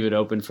I'll leave it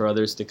open for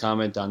others to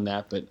comment on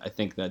that, but I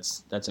think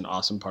that's an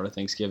awesome part of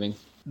Thanksgiving.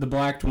 The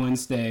Black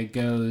Wednesday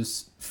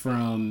goes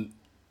from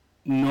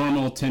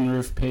normal Tin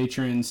Roof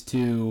patrons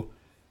to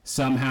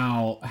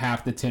somehow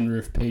half the Tin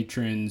Roof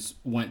patrons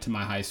went to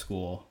my high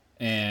school,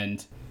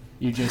 and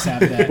you just have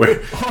that,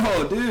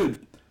 oh,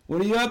 dude,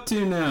 what are you up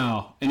to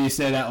now? And you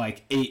say that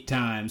like 8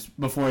 times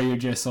before you're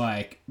just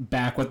like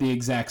back with the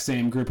exact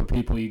same group of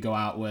people you go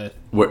out with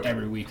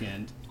every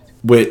weekend.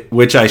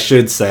 Which I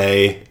should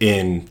say,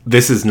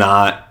 this is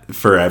not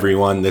for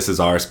everyone. This is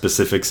our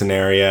specific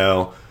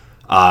scenario.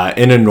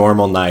 In a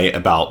normal night,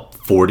 about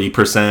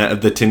 40%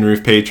 of the Tin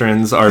Roof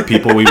patrons are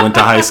people we went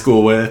to high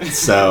school with.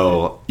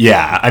 So,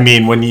 yeah, I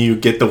mean, when you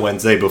get the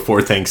Wednesday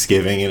before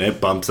Thanksgiving and it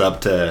bumps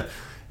up to,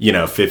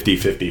 50,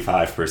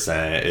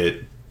 55%,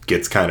 it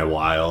gets kind of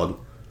wild.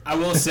 I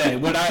will say,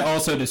 what I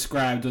also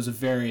described was a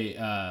very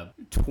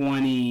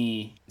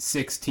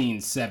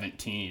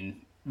 2016-17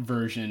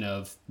 version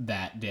of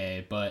that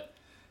day, but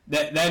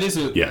that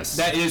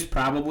is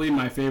probably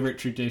my favorite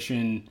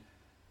tradition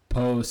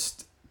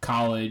post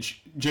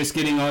college. Just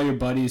getting all your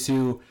buddies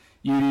who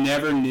you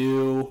never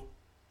knew,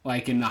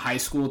 like in the high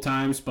school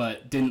times,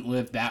 but didn't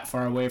live that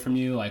far away from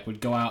you, like would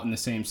go out in the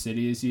same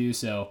city as you.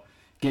 So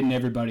getting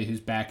everybody who's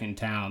back in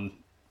town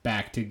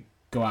back to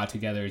go out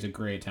together is a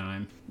great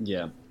time.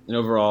 Yeah. And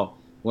overall,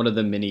 one of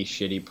the many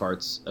shitty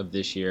parts of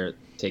this year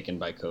taken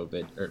by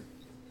COVID, or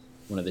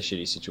one of the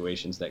shitty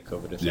situations that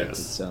COVID affected.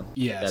 Yes. So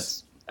Yes.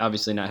 that's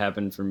obviously not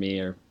happened for me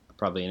or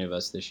probably any of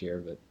us this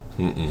year, but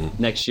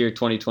next year,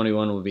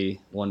 2021 will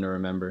be one to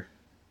remember.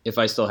 If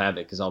I still have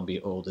it, because I'll be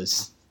old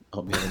as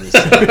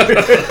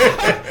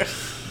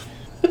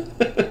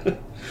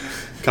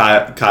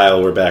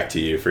Kyle, we're back to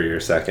you for your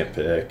second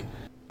pick.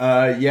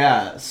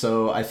 Yeah,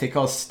 so I think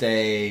I'll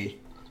stay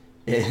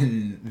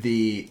in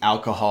the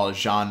alcohol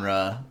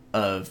genre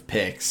of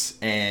picks,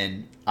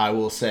 and I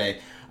will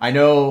say, I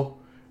know,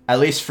 at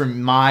least for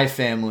my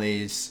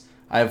families,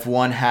 I have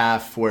one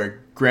half where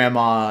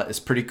grandma is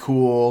pretty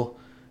cool,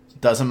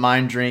 doesn't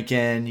mind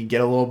drinking, you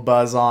get a little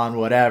buzz on,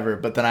 whatever,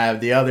 but then I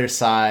have the other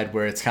side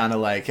where it's kind of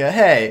like,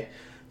 hey,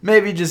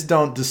 maybe just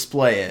don't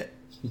display it.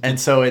 And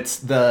so it's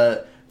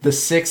the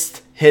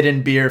sixth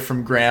hidden beer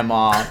from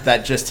grandma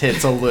that just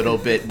hits a little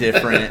bit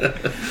different.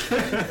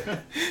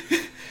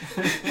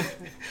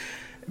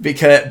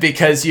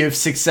 because you've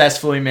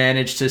successfully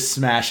managed to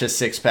smash a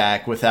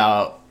six-pack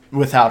without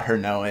her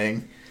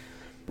knowing.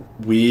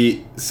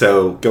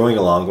 So going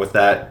along with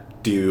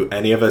that, do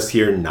any of us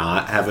here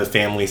not have a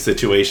family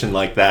situation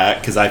like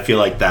that? Because I feel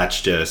like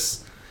that's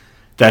just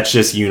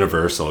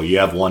universal. You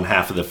have one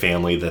half of the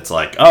family that's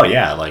like, oh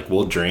yeah, like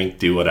we'll drink,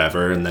 do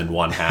whatever, and then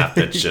one half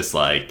that's just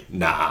like,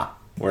 nah,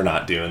 we're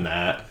not doing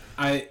that.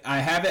 I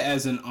have it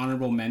as an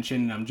honorable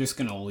mention, and I'm just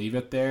going to leave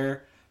it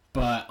there.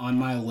 But on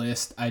my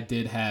list, I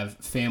did have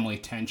family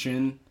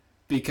tension,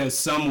 because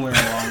somewhere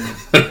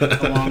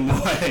along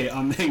the way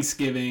on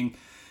Thanksgiving,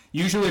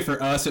 usually for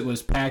us it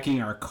was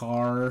packing our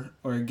car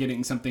or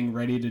getting something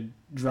ready to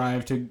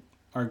drive to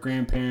our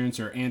grandparents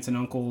or aunts and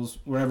uncles,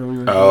 wherever we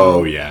were going.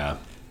 Oh, yeah.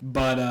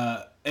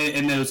 But,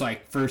 and those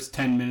like first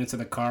 10 minutes of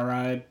the car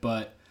ride,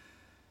 but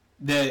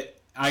that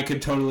I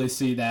could totally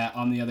see that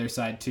on the other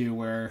side too,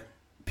 where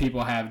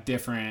people have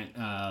different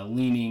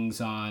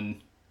leanings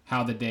on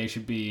how the day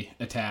should be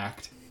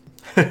attacked.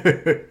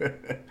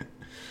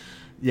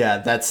 Yeah,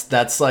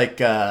 that's like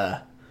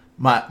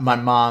my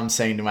mom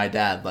saying to my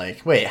dad,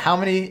 like, wait, how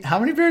many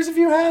beers have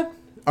you had?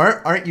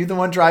 Aren't you the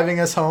one driving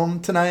us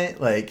home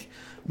tonight? Like,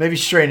 maybe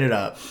straighten it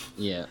up.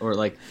 Yeah, or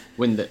like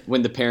when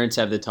the parents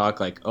have the talk,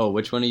 like, oh,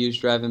 which one of you's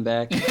driving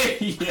back?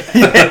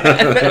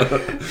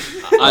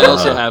 I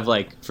also have,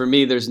 like, for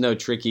me, there's no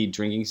tricky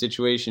drinking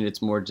situation.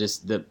 It's more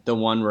just the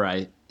one where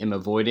I am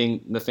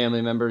avoiding the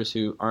family members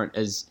who aren't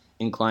as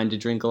inclined to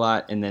drink a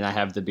lot, and then I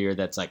have the beer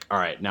that's like, all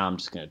right, now I'm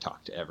just going to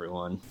talk to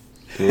everyone.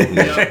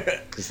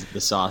 Because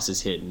the sauce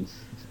is hidden.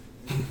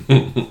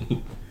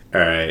 All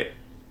right.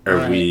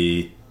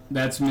 We...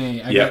 That's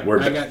me. I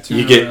got two.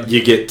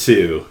 You get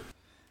two.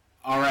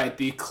 All right,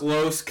 the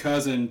close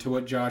cousin to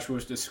what Josh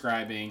was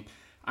describing.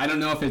 I don't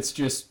know if it's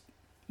just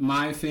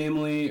my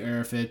family or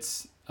if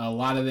it's a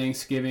lot of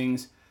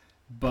Thanksgivings,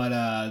 but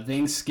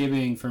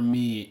Thanksgiving for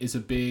me is a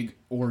big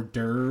hors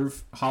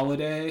d'oeuvre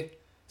holiday.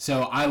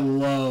 So I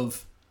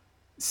love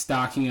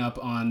stocking up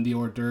on the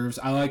hors d'oeuvres.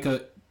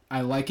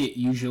 I like it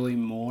usually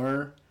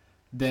more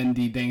than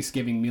the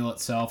Thanksgiving meal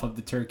itself of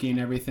the turkey and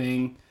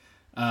everything.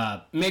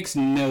 Makes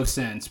no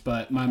sense,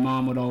 but my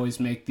mom would always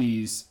make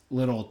these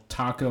little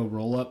taco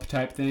roll-up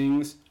type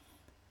things,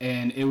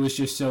 and it was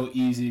just so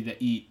easy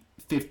to eat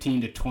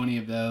 15 to 20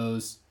 of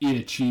those, eat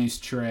a cheese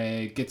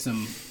tray, get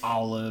some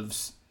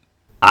olives.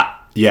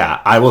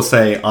 I will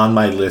say on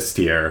my list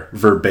here,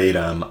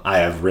 verbatim, I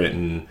have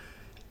written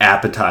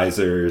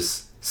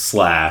appetizers /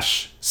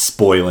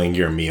 spoiling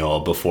your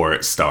meal before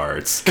it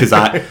starts, because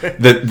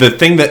the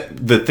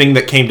thing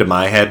that came to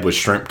my head was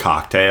shrimp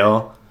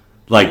cocktail.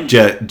 Like,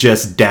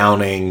 just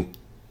downing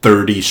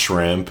 30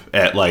 shrimp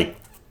at, like,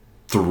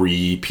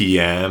 3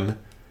 p.m.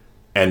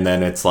 And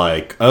then it's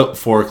like,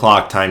 4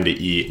 o'clock, time to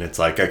eat. And it's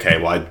like,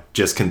 okay, well, I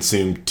just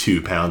consumed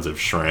 2 pounds of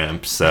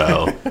shrimp,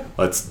 so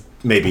let's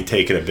maybe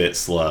take it a bit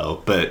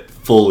slow. But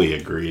fully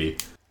agree.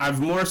 I've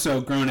more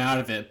so grown out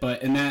of it,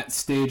 but in that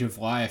stage of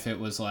life, it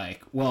was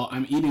like, well,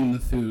 I'm eating the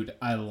food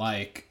I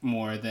like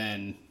more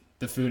than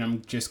the food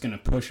I'm just going to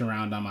push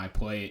around on my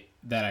plate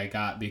that I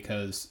got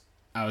because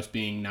I was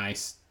being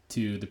nice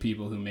to the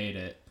people who made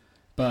it.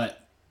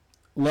 But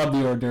love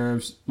the hors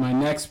d'oeuvres. My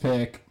next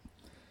pick,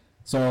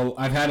 so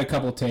I've had a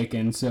couple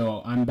taken,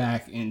 so I'm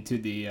back into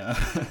the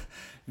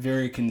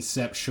very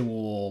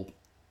conceptual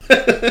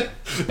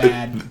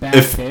bad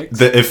picks.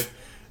 The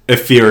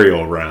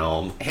ethereal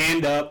realm.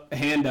 Hand up.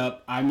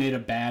 I made a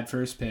bad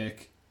first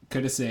pick.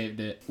 Could have saved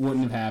it.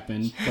 Wouldn't have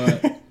happened,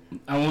 but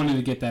I wanted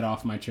to get that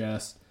off my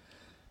chest.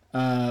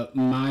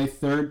 My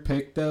third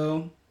pick,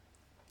 though,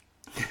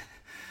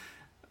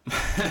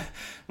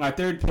 my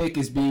third pick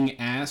is being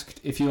asked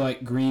if you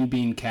like green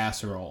bean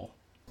casserole.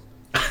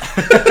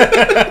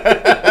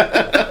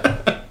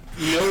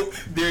 Nope,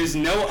 there's is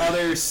no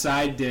other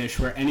side dish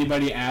where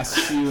anybody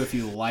asks you if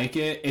you like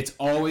it. It's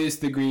always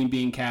the green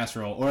bean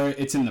casserole, or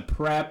it's in the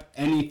prep.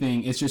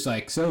 Anything. It's just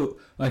like, so,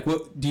 like,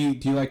 what do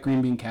you like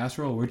green bean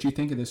casserole? What'd you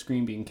think of this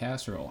green bean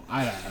casserole?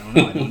 I don't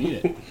know. I don't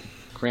eat it.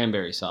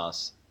 Cranberry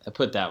sauce. I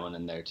put that one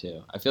in there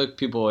too. I feel like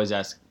people always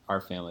ask our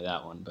family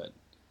that one, but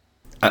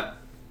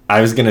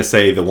I was gonna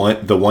say the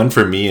one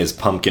for me is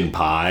pumpkin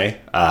pie.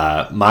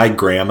 My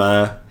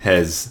grandma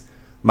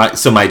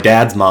my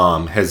dad's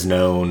mom has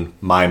known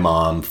my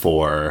mom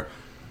for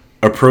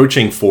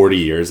approaching 40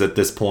 years at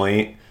this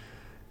point,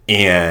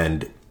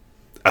 and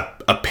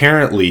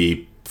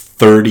apparently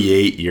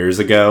 38 years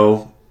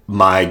ago,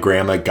 my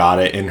grandma got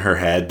it in her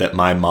head that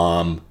my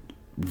mom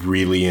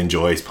really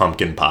enjoys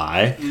pumpkin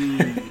pie.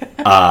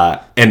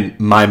 And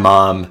my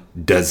mom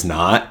does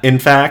not, in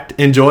fact,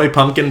 enjoy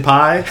pumpkin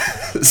pie.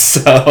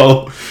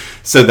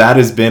 So that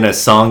has been a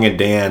song and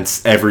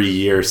dance every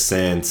year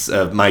since.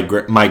 My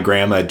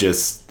grandma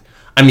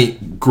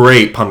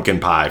great pumpkin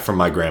pie from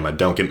my grandma.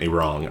 Don't get me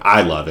wrong.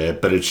 I love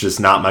it, but it's just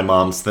not my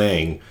mom's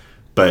thing.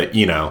 But,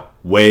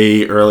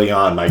 way early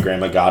on, my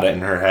grandma got it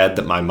in her head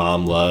that my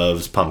mom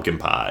loves pumpkin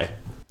pie.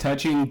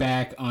 Touching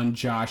back on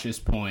Josh's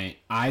point,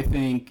 I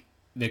think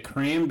the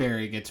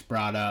cranberry gets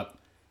brought up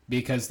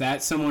because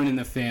that's someone in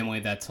the family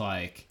that's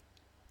like,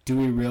 do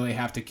we really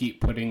have to keep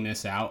putting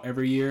this out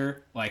every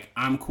year? Like,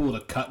 I'm cool to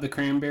cut the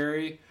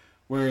cranberry.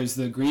 Whereas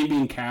the green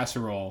bean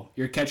casserole,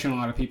 you're catching a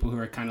lot of people who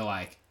are kind of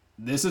like,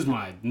 this is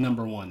my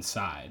number one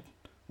side.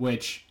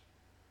 Which,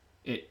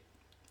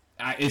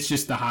 it's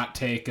just the hot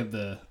take of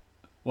the,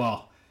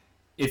 well,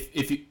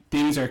 if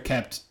things are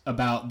kept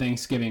about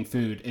Thanksgiving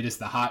food, it is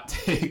the hot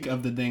take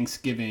of the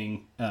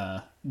Thanksgiving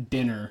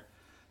dinner.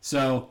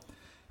 So,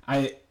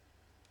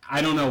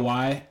 I don't know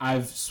why.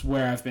 I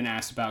swear I've been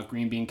asked about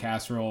green bean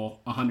casserole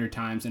 100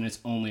 times, and it's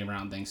only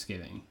around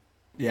Thanksgiving.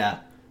 Yeah.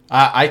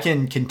 I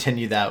can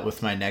continue that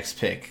with my next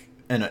pick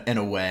in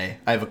a way.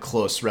 I have a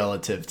close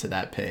relative to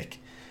that pick,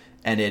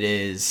 and it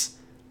is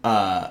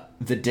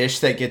the dish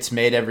that gets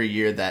made every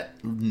year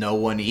that no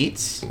one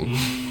eats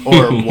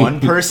or one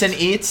person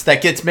eats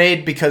that gets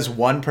made because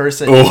one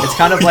person... It's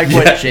kind of like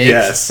what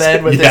Jake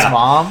said with his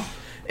mom.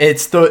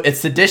 It's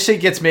the dish that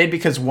gets made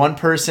because one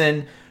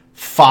person...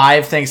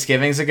 5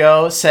 Thanksgivings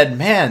ago said,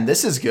 man,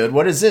 this is good.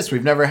 What is this?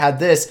 We've never had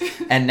this.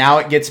 And now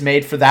it gets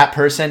made for that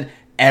person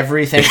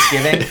every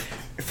Thanksgiving.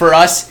 For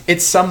us,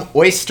 it's some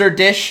oyster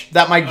dish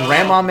that my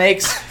grandma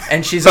makes.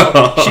 And she's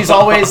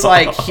always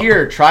like,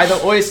 here, try the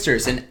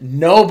oysters. And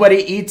nobody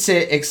eats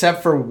it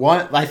except for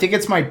one. I think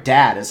it's my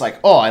dad. It's like,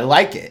 oh, I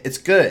like it. It's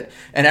good.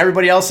 And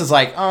everybody else is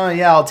like, oh,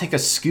 yeah, I'll take a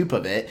scoop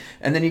of it.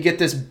 And then you get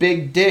this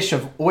big dish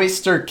of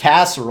oyster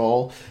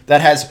casserole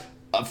that has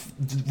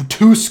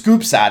 2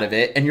 scoops out of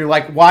it, and you're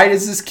like, why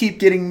does this keep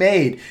getting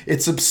made?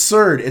 It's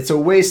absurd. It's a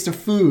waste of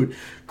food.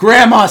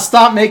 Grandma,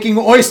 stop making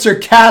oyster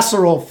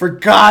casserole, for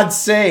God's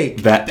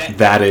sake.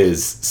 That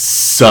is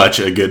such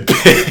a good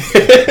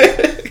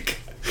pick.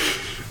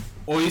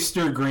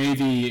 Oyster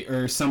gravy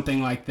or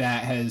something like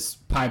that has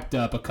piped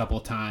up a couple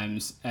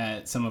times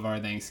at some of our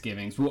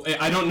Thanksgivings. Well,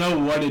 I don't know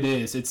what it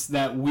is. It's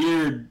that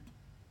weird...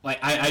 Like,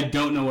 I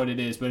don't know what it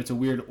is, but it's a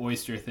weird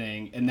oyster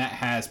thing, and that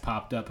has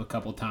popped up a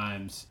couple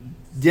times.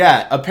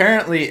 Yeah,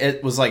 apparently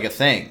it was like a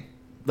thing.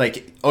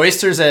 Like,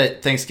 oysters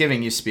at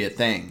Thanksgiving used to be a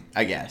thing,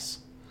 I guess.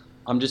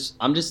 I'm just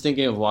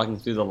thinking of walking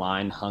through the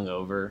line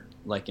hungover,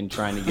 like, and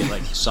trying to get,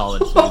 like,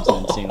 solid foods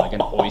and then seeing, like,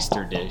 an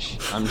oyster dish.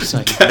 I'm just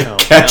like,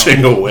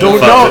 catching a whiff.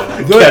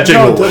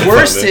 The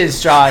worst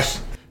is,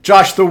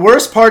 Josh, the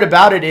worst part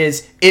about it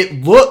is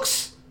it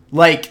looks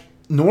like...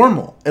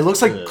 normal. It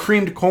looks like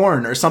creamed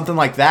corn or something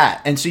like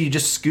that. And so you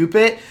just scoop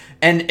it,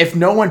 and if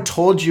no one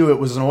told you it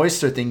was an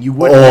oyster thing, you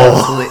wouldn't know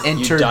until it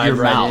entered your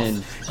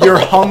mouth. Your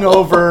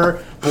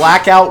hungover,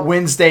 blackout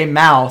Wednesday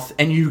mouth,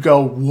 and you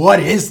go, what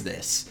is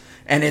this?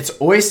 And it's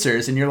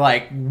oysters, and you're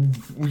like,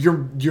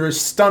 your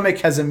stomach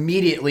has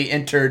immediately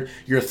entered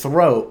your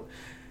throat,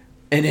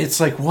 and it's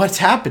like, what's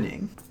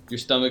happening? Your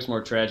stomach's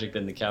more tragic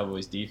than the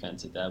Cowboys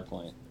defense at that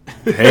point.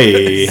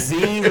 Hey.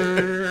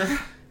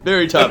 Zinger.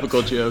 Very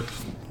topical joke.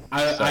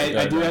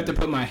 I do have to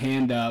put my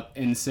hand up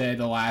and say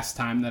the last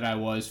time that I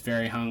was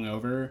very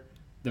hungover,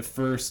 the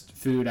first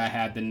food I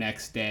had the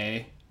next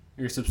day,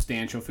 or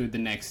substantial food the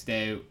next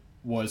day,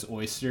 was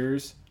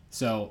oysters.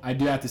 So I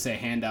do have to say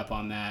hand up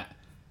on that.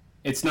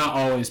 It's not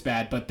always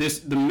bad, but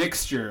the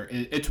mixture,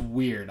 it's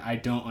weird. I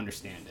don't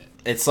understand it.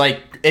 It's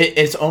like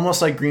it's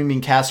almost like green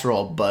bean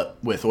casserole,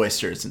 but with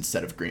oysters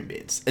instead of green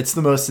beans. It's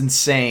the most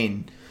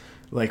insane.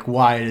 Like,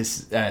 why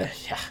is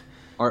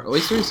Are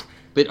oysters?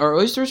 But are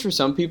oysters for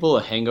some people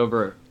a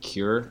hangover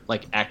cure,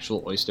 like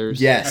actual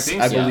oysters? Yes,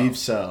 I believe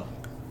so.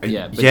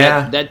 Yeah, but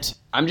that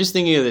I'm just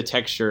thinking of the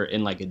texture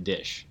in like a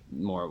dish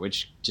more,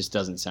 which just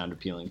doesn't sound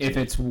appealing to if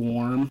me. It's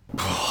warm.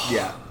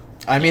 Yeah.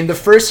 I mean, the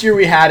first year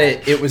we had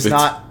it, it was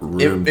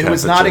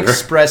not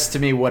expressed to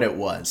me what it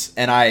was,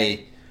 and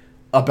I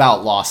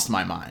about lost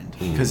my mind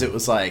because it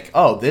was like,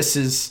 oh, this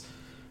is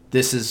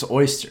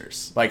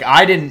oysters. Like,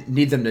 I didn't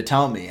need them to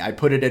tell me. I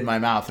put it in my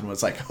mouth and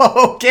was like,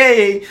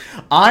 okay,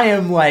 I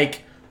am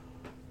like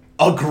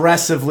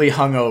aggressively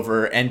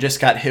hungover and just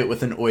got hit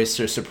with an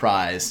oyster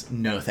surprise,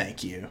 no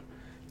thank you.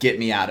 Get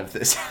me out of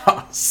this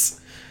house.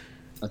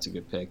 That's a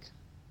good pick.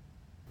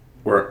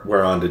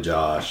 We're on to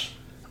Josh.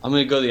 I'm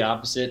gonna go the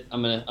opposite.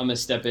 I'm gonna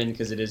step in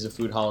because it is a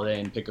food holiday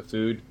and pick a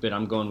food, but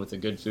I'm going with a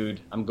good food.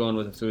 I'm going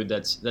with a food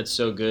that's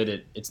so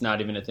good it's not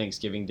even a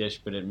Thanksgiving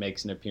dish, but it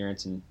makes an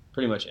appearance in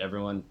pretty much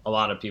a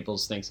lot of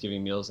people's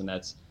Thanksgiving meals, and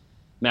that's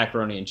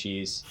macaroni and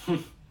cheese.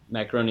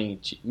 Macaroni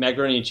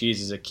and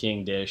cheese is a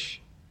king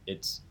dish.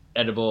 It's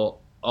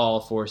edible all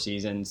 4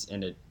 seasons,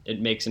 and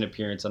it makes an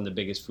appearance on the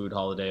biggest food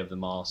holiday of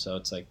them all. So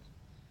it's like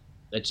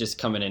it's just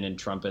coming in and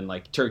trumping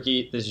like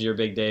turkey. This is your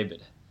big day, but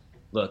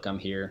look, I'm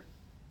here.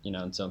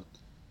 And so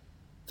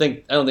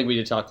I don't think we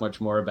need to talk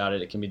much more about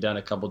it. It can be done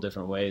a couple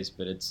different ways,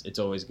 but it's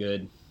always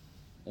good,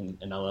 and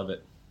I love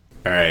it.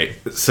 All right.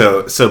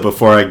 So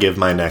before I give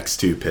my next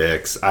 2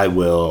 picks, I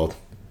will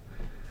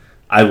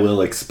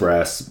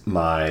express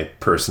my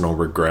personal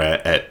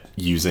regret at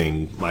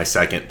using my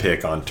second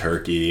pick on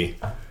turkey.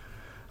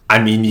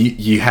 I mean,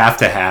 you have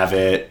to have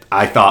it.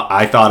 I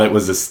thought it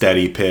was a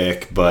steady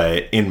pick,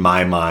 but in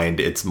my mind,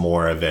 it's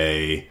more of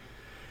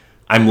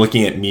I'm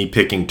looking at me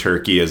picking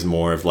turkey as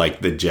more of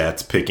like the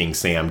Jets picking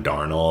Sam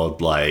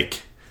Darnold.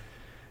 Like,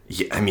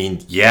 I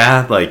mean,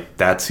 yeah, like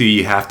that's who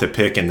you have to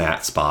pick in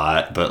that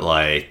spot. But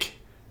like,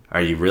 are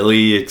you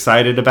really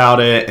excited about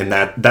it? And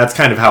that's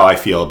kind of how I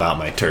feel about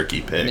my turkey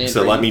pick. Man,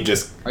 so let me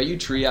just. Are you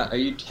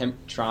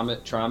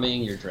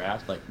traumaing your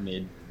draft like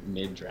mid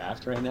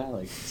draft right now?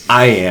 Like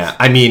I am.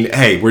 I mean,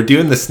 hey, we're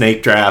doing the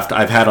snake draft.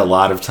 I've had a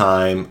lot of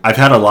time. I've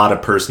had a lot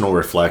of personal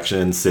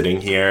reflection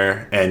sitting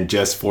here, and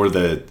just for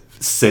the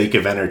sake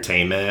of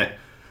entertainment,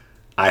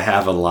 I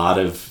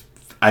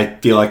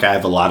feel like I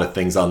have a lot of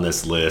things on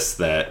this list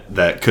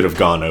that could have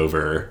gone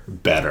over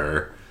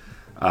better.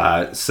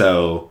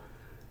 So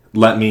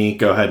let me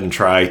go ahead and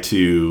try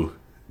to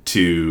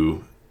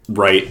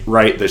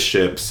right the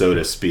ship, so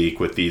to speak,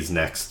 with these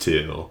next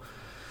 2.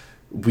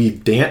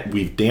 We've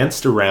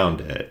danced around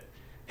it.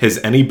 Has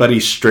anybody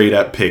straight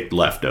up picked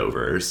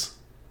leftovers?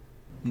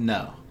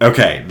 No.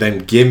 Okay, then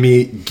give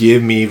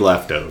me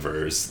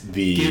leftovers.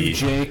 Give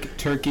Jake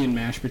turkey and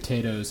mashed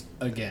potatoes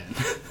again.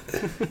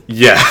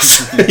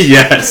 Yes.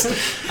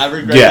 Yes. I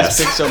regret this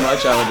pick so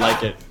much. I would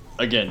like it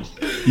again.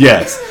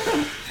 Yes.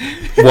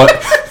 What?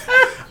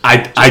 I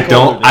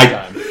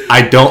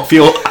don't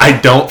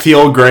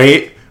feel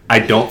great. I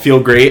don't feel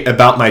great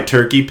about my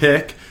turkey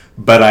pick,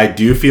 but I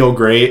do feel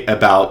great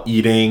about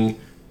eating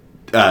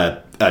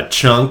a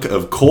chunk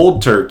of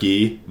cold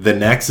turkey the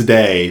next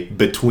day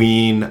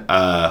between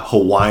a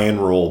Hawaiian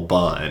roll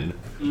bun.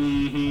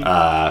 Mm-hmm.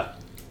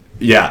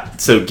 Yeah,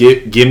 so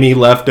give me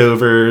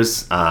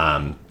leftovers,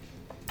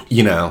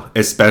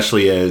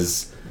 especially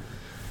as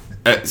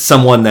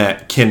someone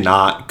that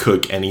cannot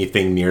cook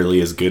anything nearly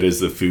as good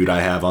as the food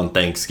I have on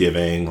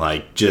Thanksgiving.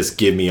 Like, just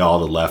give me all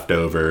the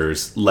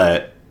leftovers.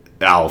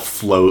 I'll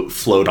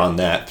float on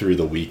that through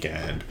the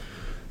weekend.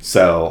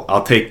 So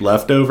I'll take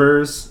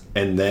leftovers.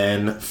 And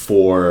then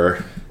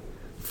for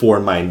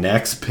my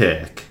next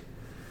pick,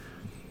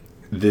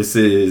 this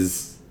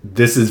is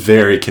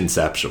very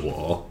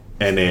conceptual,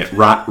 and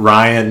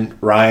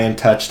Ryan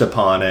touched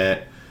upon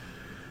it.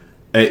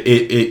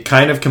 It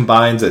kind of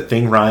combines a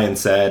thing Ryan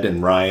said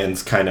and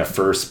Ryan's kind of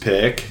first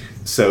pick.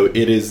 So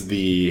it is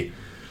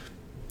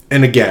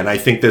and again, I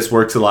think this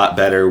works a lot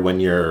better when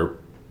you're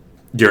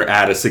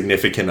at a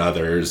significant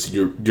other's.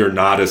 You're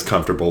not as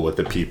comfortable with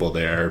the people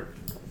there.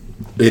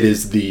 It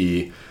is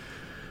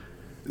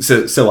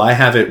So I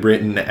have it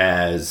written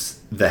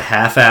as the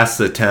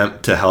half-assed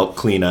attempt to help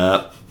clean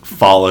up,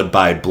 followed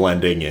by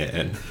blending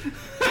in.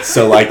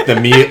 So like the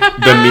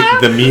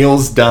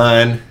meal's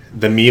done.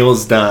 The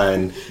meal's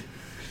done.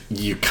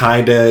 You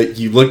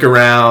look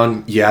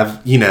around. You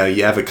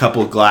have a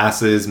couple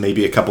glasses,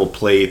 maybe a couple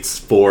plates,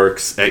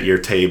 forks at your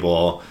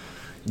table.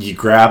 You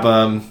grab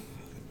them,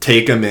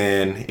 take them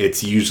in.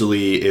 It's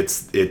usually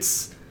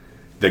it's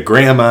the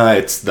grandma,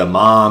 it's the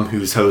mom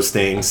who's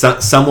hosting.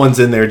 Someone's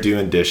in there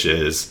doing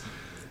dishes.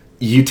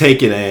 You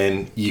take it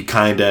in. You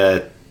kind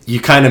of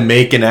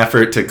make an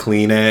effort to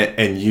clean it,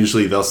 and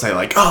usually they'll say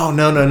like, "Oh,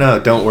 no,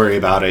 don't worry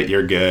about it.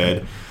 You're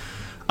good."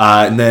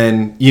 And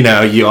then you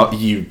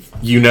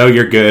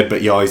you're good,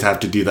 but you always have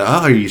to do the,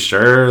 "Oh, are you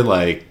sure?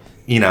 Like,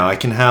 I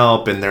can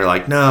help." And they're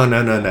like,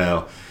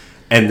 "No."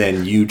 And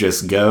then you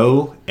just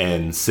go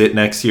and sit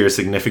next to your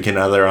significant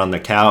other on the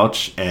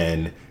couch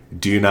and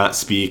do not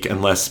speak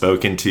unless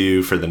spoken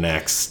to for the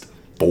next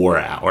 4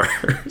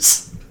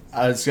 hours.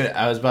 I was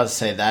about to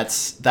say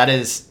that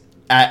is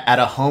at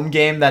a home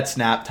game, that's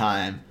nap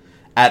time.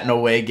 At an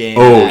away game,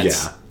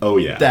 oh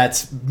yeah,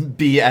 that's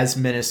be as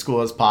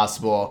minuscule as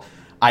possible.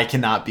 I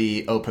cannot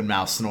be open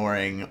mouth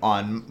snoring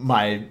on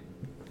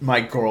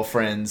my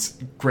girlfriend's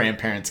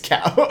grandparents'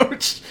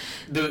 couch.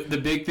 The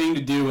big thing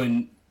to do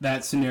in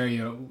that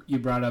scenario you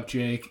brought up,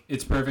 Jake,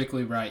 it's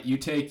perfectly right. You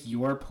take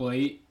your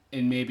plate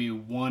and maybe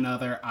one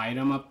other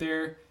item up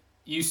there,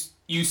 you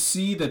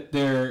see that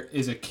there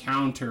is a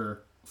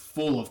counter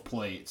full of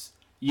plates.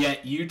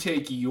 Yet you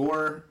take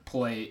your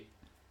plate,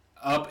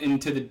 up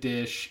into the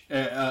dish,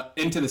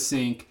 into the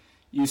sink.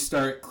 You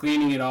start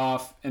cleaning it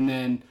off, and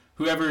then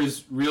whoever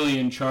is really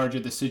in charge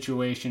of the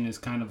situation is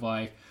kind of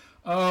like,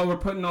 oh, we're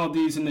putting all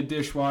these in the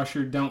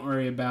dishwasher, don't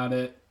worry about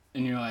it.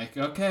 And you're like,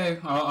 okay,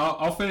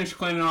 I'll finish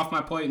cleaning off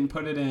my plate and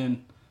put it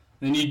in.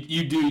 Then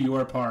you do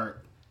your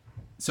part.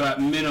 So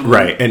at minimum,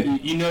 right, and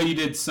you know you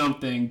did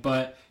something,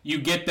 but you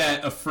get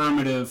that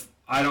affirmative,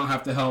 I don't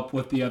have to help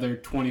with the other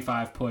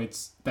 25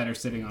 plates that are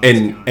sitting on the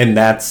counter. And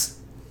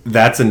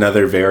that's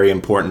another very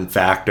important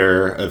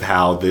factor of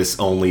how this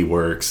only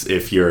works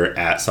if you're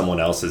at someone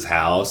else's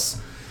house.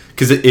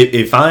 Because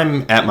if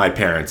I'm at my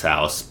parents'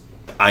 house,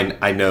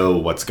 I know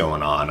what's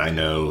going on. I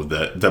know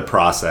the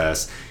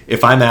process.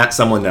 If I'm at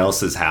someone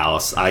else's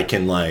house, I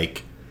can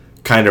like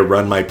kind of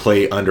run my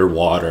plate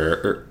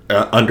underwater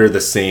or under the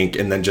sink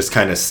and then just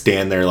kind of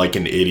stand there like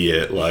an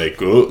idiot,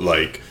 like, oh,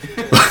 like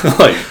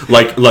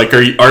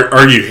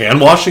are you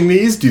hand washing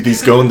these? Do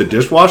these go in the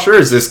dishwasher?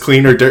 Is this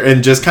clean or dirty?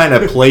 And just kind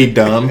of play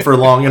dumb for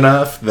long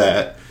enough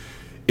that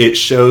it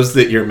shows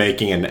that you're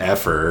making an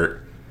effort.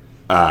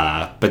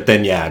 But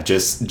then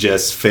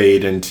just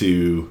fade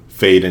into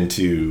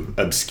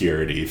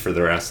obscurity for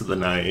the rest of the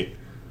night.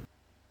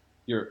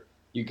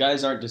 You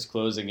guys aren't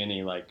disclosing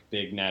any like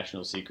big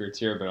national secrets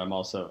here, but I'm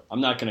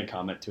not going to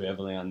comment too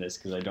heavily on this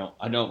because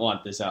I don't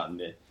want this out in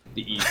the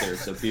ether,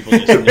 so people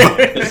just know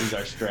this is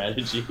our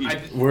strategy.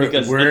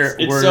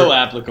 It's so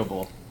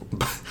applicable.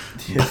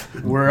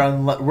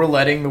 We're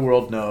letting the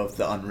world know of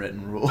the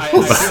unwritten rules. I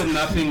feel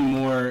nothing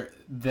more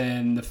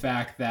than the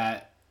fact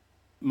that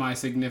my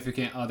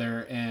significant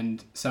other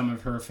and some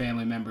of her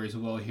family members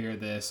will hear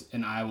this,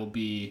 and I will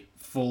be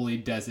fully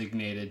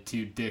designated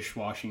to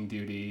dishwashing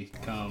duty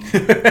come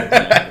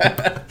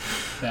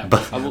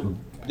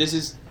This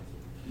is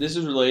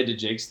related to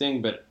Jake's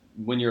thing, but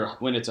when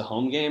it's a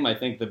home game, I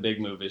think the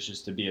big move is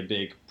just to be a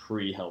big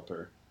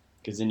pre-helper,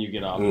 because then you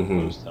get off of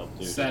post-help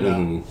duty. Set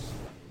up.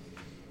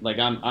 Like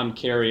I'm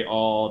carry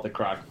all the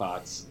crock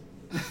pots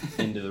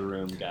into the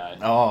room guy.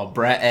 Oh,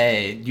 Brett,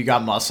 hey, you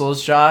got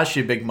muscles, Josh?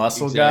 You a big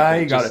muscle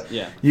guy?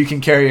 You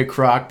can carry a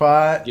crock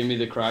pot? Give me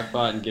the crock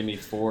pot and give me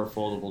 4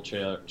 foldable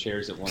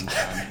chairs at one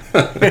time.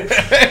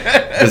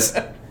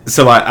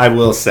 So I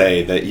will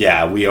say that,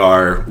 yeah, we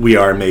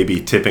are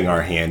maybe tipping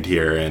our hand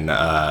here and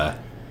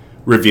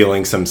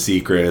revealing some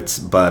secrets,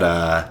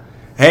 but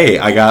hey,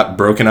 I got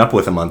broken up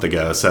with a month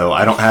ago, so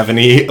I don't have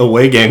any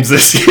away games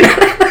this year.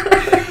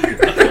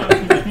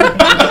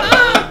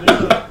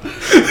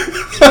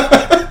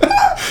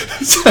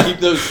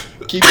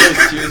 Keep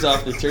those tears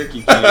off the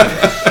turkey can.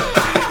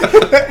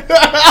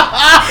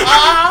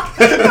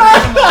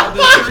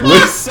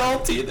 Really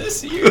salty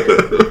this year.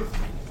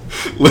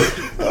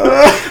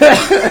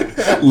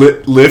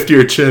 Lift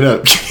your chin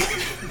up.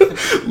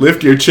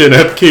 Lift your chin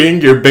up, King.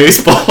 Your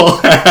baseball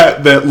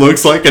hat that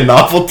looks like a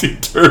novelty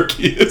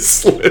turkey is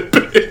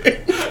slipping.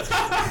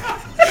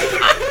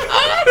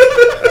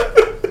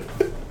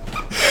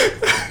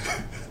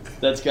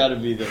 That's got to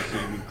be the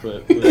favorite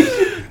clip.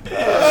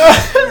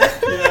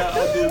 Yeah,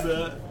 I'll do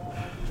that.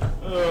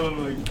 Oh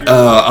my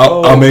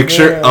god. I'll make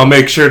sure. I'll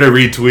make sure to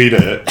retweet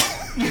it.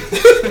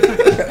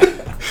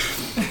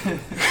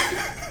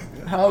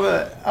 How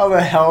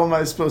the hell am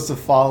I supposed to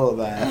follow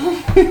that?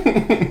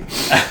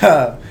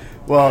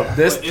 Well,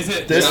 this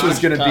was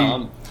gonna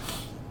be.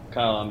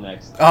 Kyle, I'm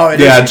next. Oh,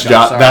 yeah,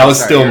 that was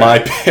still my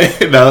pick.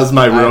 That was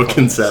my real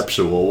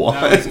conceptual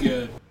one.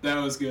 That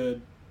was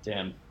good.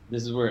 Damn,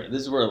 this is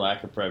where a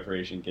lack of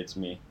preparation gets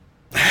me.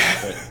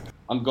 But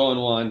I'm going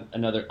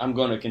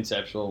a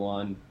conceptual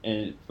one.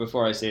 And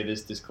before I say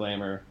this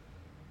disclaimer,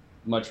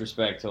 much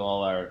respect to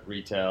all our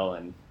retail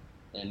and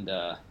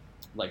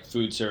like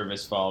food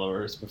service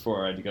followers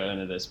before I go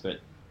into this, but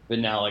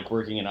now like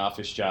working an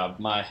office job,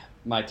 my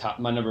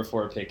number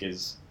 4 pick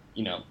is,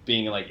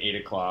 being like 8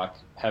 o'clock,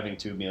 having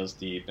 2 meals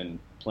deep and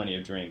plenty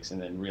of drinks, and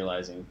then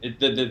realizing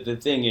the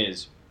thing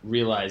is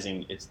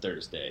realizing it's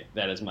Thursday.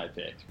 That is my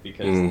pick,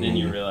 because then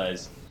you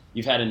realize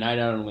you've had a night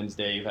out on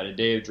Wednesday, you've had a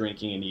day of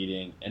drinking and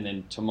eating, and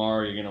then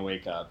tomorrow you're going to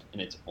wake up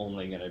and it's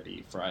only going to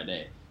be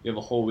Friday. You have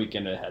a whole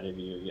weekend ahead of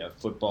you. You have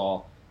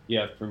football, you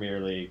have Premier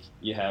League,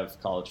 you have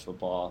college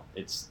football.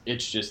 It's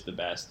just the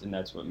best, and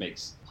that's what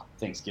makes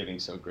Thanksgiving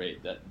so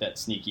great. That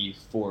sneaky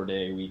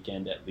 4-day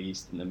weekend at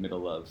least in the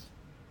middle of,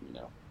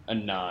 a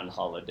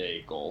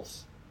non-holiday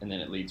golf, and then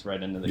it leads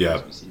right into the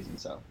Christmas season.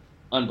 So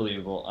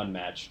unbelievable,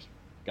 unmatched.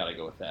 Got to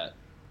go with that.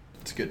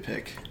 It's a good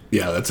pick.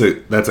 Yeah, that's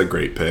a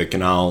great pick,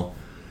 and I'll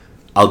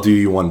do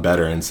you one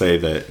better and say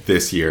that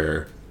this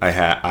year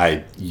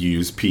I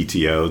use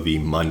PTO the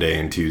Monday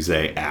and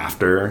Tuesday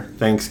after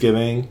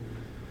Thanksgiving.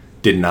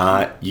 Did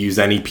not use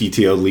any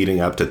PTO leading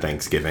up to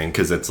Thanksgiving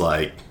because it's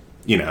like,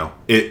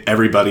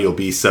 everybody will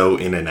be so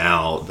in and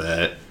out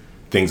that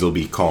things will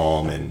be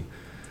calm. And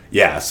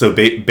yeah, so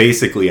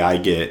basically I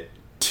get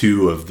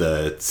 2 of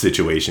the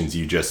situations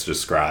you just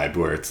described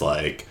where it's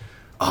like,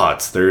 oh,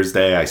 it's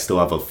Thursday, I still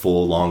have a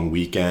full long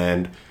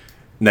weekend.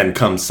 And then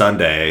come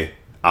Sunday,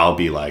 I'll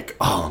be like,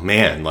 oh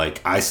man,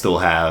 like I still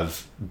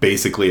have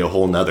basically a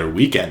whole nother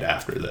weekend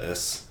after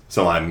this.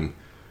 So I'm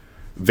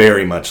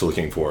very much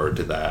looking forward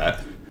to that.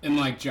 And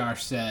like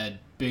Josh said,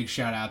 big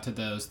shout out to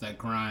those that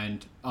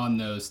grind on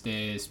those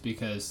days,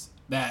 because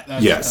that's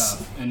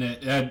tough, and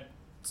a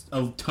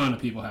ton of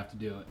people have to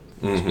do it.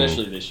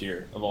 Especially this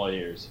year, of all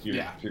years,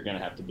 if you're going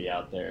to have to be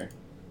out there.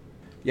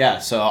 Yeah,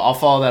 so I'll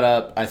follow that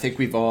up. I think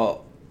we've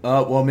all,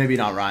 well, maybe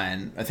not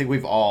Ryan. I think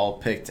we've all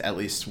picked at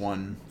least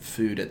one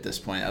food at this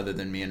point, other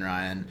than me and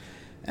Ryan.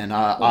 And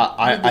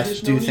I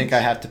do think I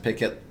have to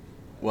pick it.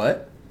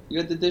 What? You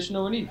had the dish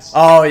no one eats.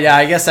 Oh yeah,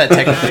 I guess that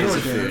technically is a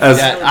food.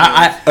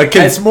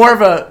 It's more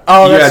of a.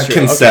 You had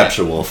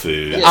conceptual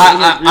food. Yeah,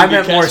 I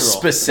meant more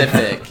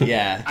specific.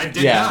 Yeah, I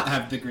did not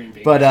have the green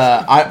bean. But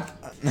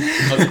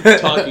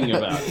talking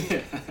about.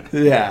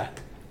 Yeah,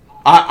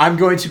 I'm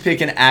going to pick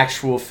an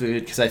actual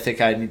food because I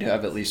think I need to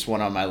have at least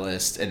one on my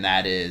list, and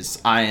that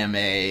is I am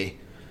a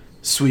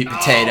sweet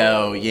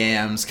potato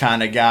yams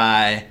kind of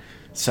guy.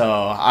 So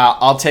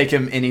I'll take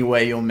them any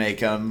way you'll make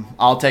them.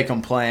 I'll take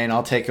them plain.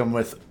 I'll take them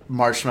with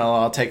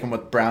marshmallow. I'll take them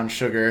with brown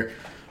sugar.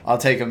 I'll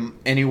take them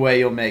any way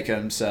you'll make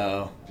them.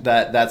 So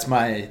that's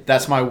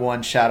my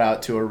one shout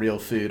out to a real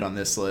food on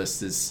this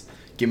list is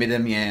give me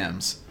them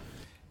yams.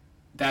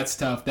 That's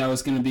tough. That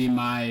was going to be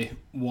my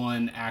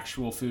one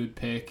actual food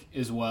pick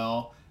as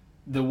well.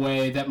 The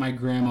way that my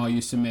grandma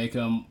used to make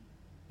them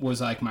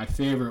was like my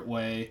favorite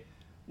way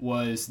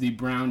was the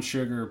brown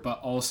sugar, but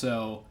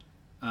also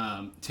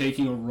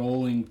taking a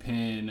rolling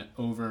pin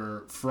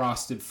over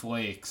Frosted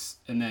Flakes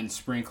and then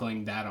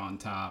sprinkling that on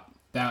top.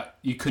 That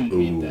you couldn't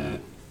beat that.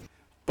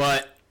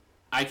 But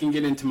I can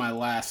get into my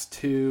last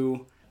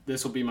two.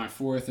 This will be my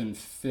fourth and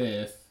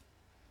fifth.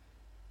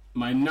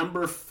 My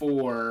number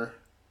 4,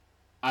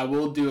 I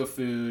will do a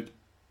food.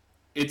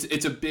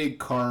 It's a big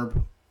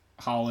carb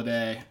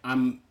holiday.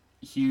 I'm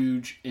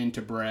huge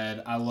into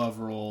bread. I love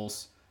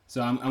rolls.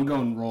 So I'm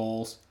going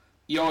rolls.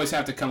 You always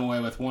have to come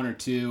away with one or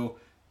two.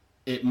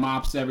 It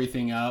mops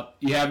everything up.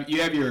 You have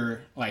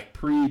your like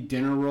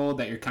pre-dinner roll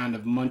that you're kind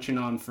of munching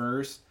on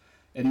first,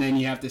 and then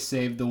you have to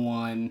save the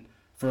one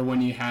for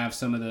when you have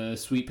some of the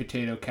sweet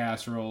potato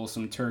casserole,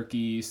 some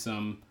turkey,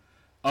 some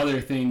other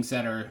things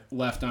that are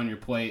left on your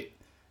plate.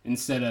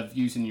 Instead of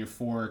using your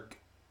fork,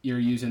 you're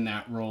using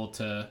that roll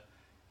to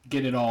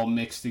get it all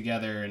mixed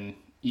together and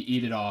you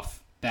eat it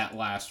off that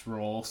last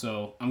roll.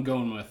 So I'm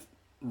going with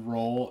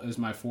roll as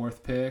my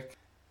fourth pick.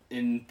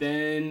 And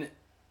then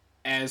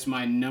as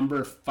my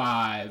number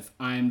 5,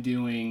 I'm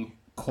doing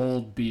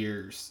cold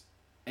beers.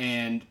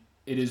 And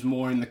it is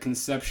more in the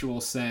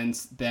conceptual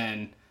sense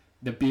than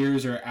the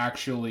beers are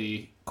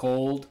actually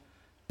cold.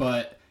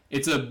 But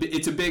it's a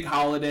big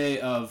holiday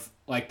of,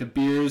 like, the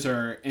beers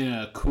are in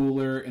a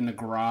cooler in the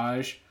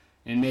garage.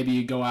 And maybe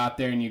you go out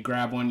there and you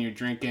grab one you're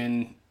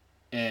drinking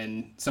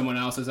and someone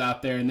else is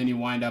out there. And then you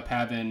wind up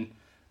having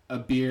a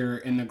beer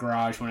in the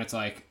garage when it's,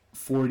 like,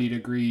 40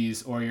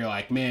 degrees, or you're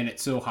like, man,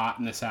 it's so hot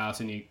in this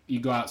house, and you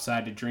go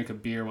outside to drink a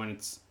beer when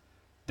it's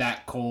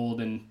that cold,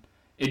 and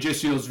it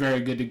just feels very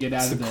good to get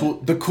out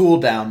of the cool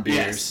down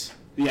beers.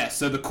 Yes,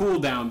 so the cool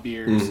down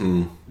beers,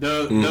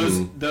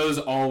 those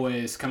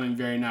always come in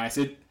very nice.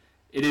 It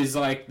is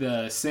like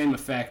the same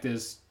effect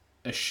as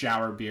a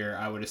shower beer,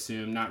 I would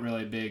assume. Not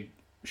really a big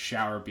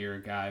shower beer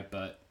guy,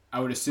 but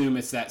I would assume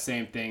it's that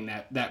same thing,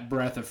 that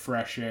breath of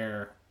fresh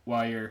air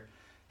while you're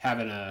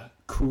having a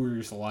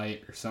Coors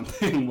Light or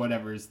something,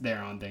 whatever's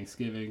there on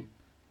Thanksgiving.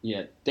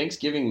 Yeah,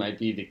 Thanksgiving might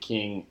be the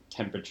king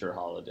temperature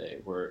holiday,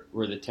 where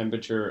the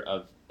temperature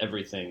of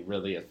everything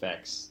really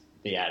affects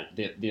the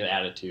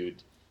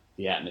attitude,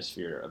 the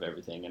atmosphere of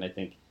everything. And I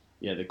think,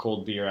 yeah, the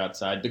cold beer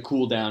outside, the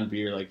cool down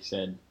beer, like you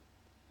said,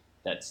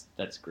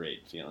 that's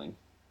great feeling.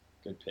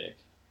 Good pick.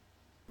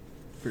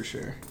 For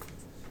sure.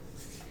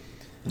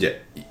 Yeah.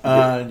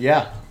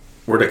 Yeah.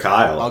 We're to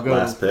Kyle.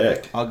 Last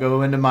pick. I'll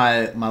go into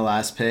my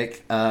last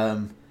pick.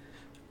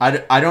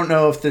 I don't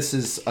know if this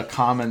is a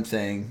common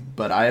thing,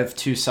 but I have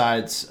two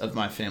sides of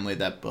my family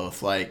that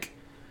both like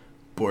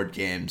board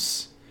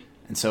games.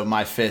 And so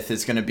my fifth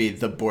is going to be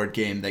the board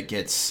game that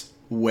gets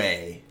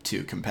way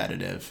too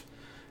competitive.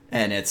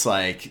 And it's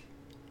like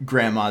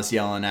grandma's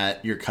yelling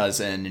at your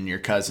cousin and your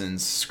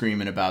cousin's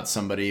screaming about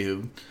somebody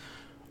who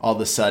all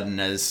of a sudden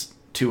has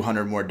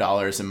 $200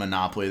 more in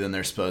Monopoly than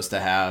they're supposed to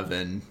have,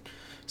 and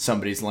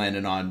somebody's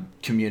landing on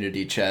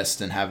Community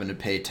Chest and having to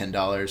pay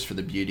 $10 for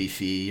the beauty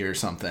fee or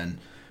something.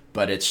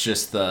 But it's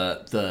just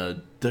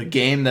the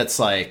game that's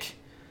like,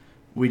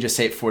 we just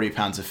ate 40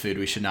 pounds of food.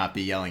 We should not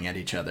be yelling at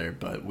each other,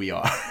 but we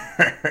are.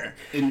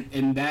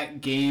 and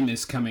that game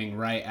is coming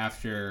right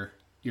after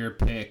your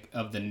pick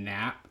of the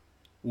nap,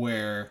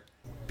 where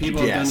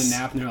people have done the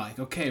nap and they're like,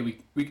 okay,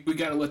 we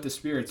got to let the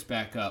spirits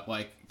back up.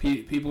 Like,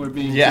 people are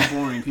being too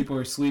boring. People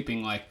are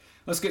sleeping. Like,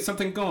 let's get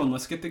something going.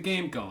 Let's get the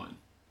game going.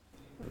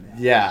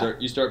 Yeah.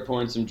 You start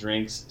pouring some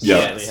drinks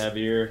slightly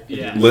heavier.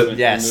 Yeah.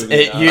 Yes.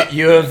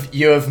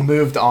 You have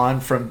moved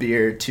on from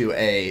beer to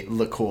a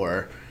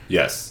liqueur.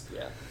 Yes.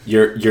 Yeah.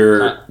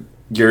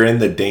 You're in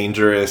the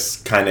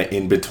dangerous kind of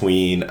in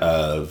between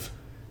of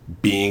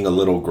being a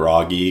little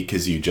groggy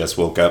because you just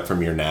woke up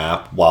from your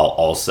nap while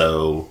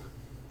also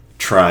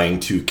trying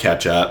to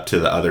catch up to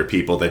the other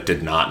people that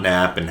did not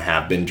nap and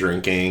have been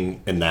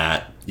drinking, and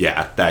that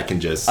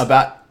can just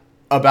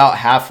about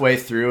halfway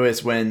through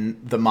is when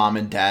the mom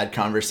and dad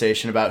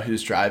conversation about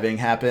who's driving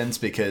happens,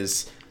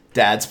 because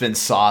dad's been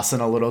saucing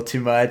a little too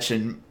much,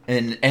 and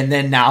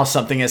then now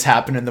something has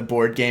happened in the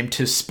board game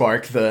to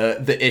spark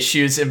the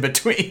issues in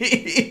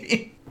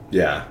between.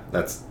 Yeah,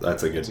 that's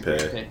a good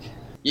pick.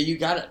 Yeah, you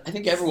got it. I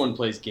think everyone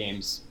plays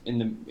games in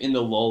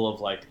the lull of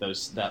like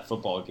that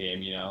football game,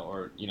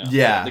 or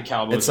the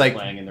Cowboys are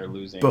playing and they're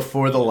losing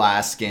before the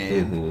last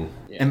game,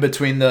 Mm-hmm. in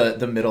between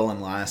the middle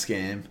and last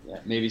game.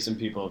 Yeah, maybe some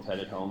people have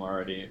headed home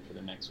already for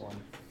the next one.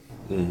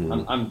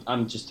 Mm-hmm.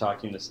 I'm just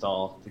talking to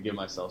stall to give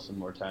myself some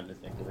more time to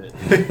think of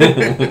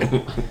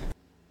it.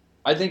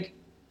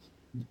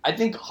 I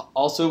think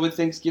also with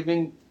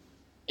Thanksgiving,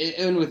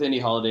 and with any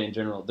holiday in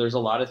general, there's a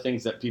lot of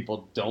things that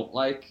people don't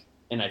like.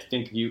 And I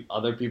think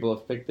other people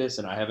have picked this,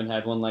 and I haven't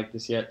had one like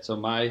this yet. So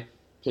my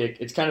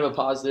pick, it's kind of a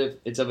positive.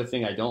 It's of a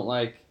thing I don't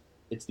like.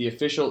 It's the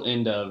official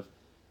end of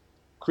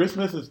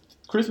Christmas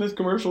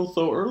commercials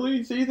so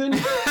early season.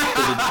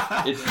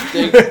 It's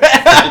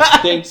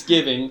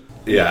Thanksgiving.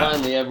 Yeah. And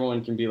finally,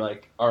 everyone can be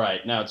like, all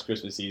right, now it's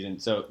Christmas season.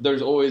 So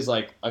there's always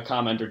like a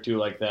comment or two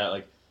like that,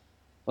 like,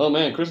 oh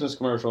man, Christmas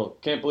commercial.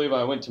 Can't believe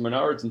I went to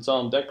Menards and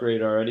saw them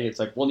decorate already. It's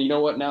like, well, you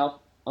know what now,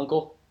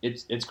 Uncle?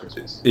 It's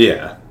Christmas.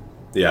 Yeah.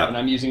 Yeah. And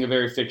I'm using a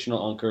very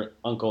fictional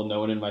uncle, no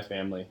one in my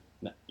family,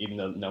 even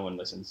though no one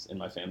listens in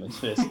my family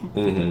to this.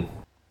 Mm-hmm.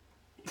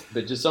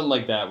 But just something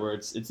like that, where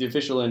it's the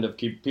official end of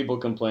people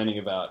complaining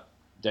about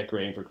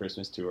decorating for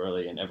Christmas too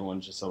early, and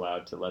everyone's just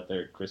allowed to let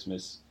their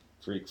Christmas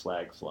freak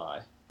flag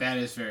fly. That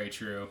is very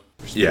true.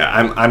 Yeah,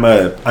 I'm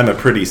a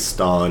pretty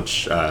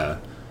staunch. I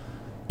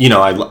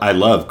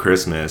love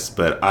Christmas,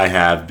 but I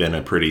have been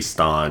a pretty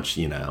staunch.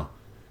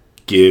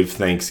 Give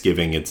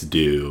Thanksgiving its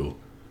due.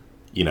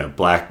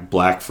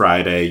 Black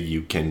Friday,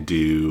 you can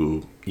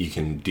do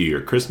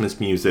your Christmas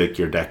music,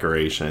 your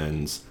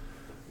decorations,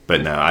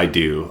 but no, I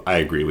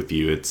agree with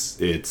you.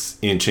 It's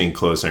inching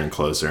closer and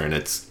closer, and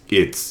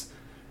it's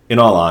in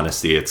all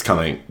honesty, it's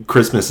coming.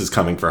 Christmas is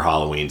coming for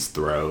Halloween's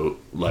throat.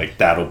 Like,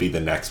 that'll be the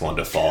next one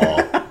to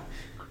fall.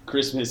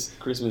 Christmas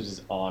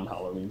is on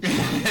Halloween.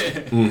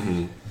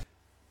 Mm-hmm.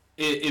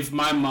 If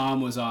my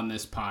mom was on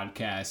this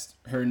podcast,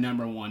 her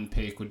number one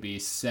pick would be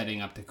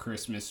setting up the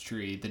Christmas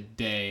tree the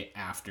day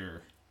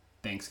after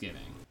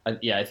Thanksgiving.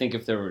 I think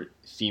if there were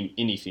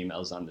any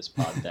females on this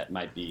pod, that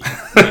might be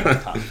the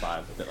top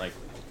 5. But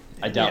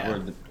I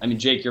doubt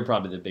Jake, you're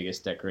probably the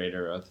biggest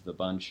decorator of the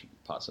bunch,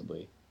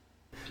 possibly.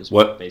 Just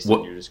based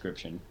on your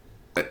description.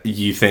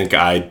 You think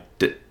I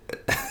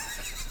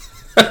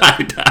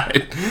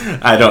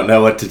don't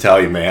know what to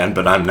tell you, man,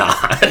 but I'm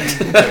not.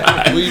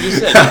 Well,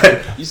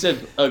 you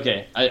said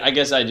okay. I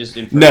guess I just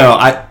inferred. No,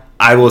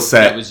 I will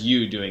say that was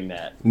you doing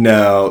that.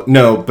 No,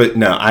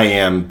 I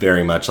am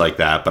very much like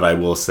that, but I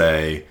will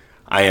say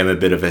I am a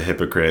bit of a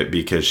hypocrite,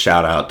 because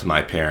shout out to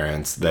my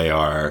parents. They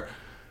are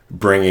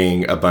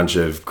bringing a bunch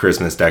of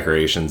Christmas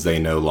decorations they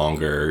no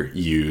longer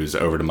use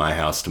over to my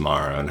house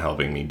tomorrow and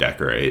helping me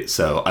decorate.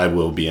 So I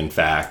will be, in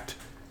fact,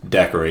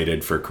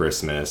 decorated for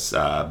Christmas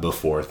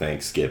before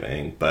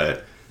Thanksgiving.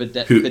 But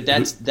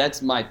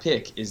that's my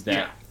pick, is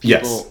that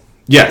people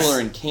are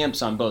in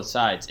camps on both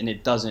sides, and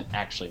it doesn't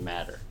actually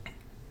matter.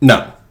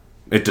 No,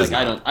 it does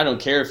not. I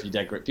don't care if you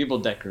decorate. People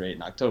decorate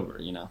in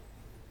October,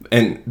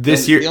 And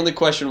this year, the only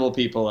questionable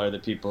people are the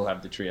people who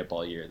have the tree up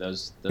all year.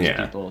 Those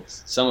people,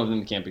 some of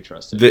them can't be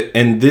trusted.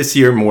 And this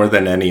year, more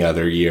than any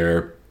other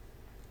year,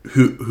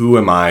 who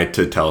am I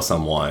to tell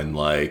someone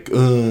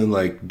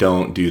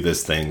don't do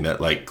this thing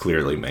that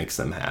clearly makes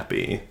them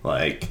happy?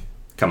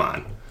 Come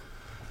on.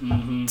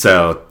 Mm-hmm.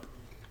 So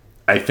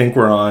I think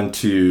we're on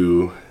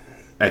to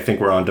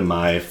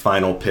my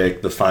final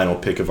pick, the final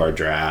pick of our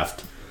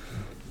draft.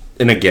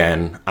 And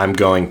again, I'm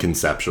going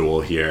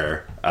conceptual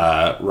here.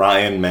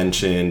 Ryan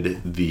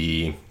mentioned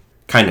the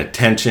kind of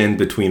tension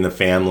between the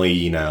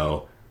family,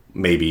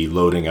 maybe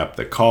loading up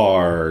the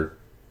car.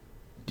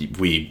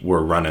 We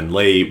were running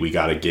late. We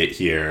got to get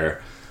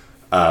here.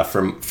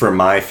 For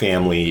my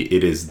family,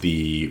 it is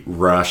the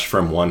rush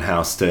from one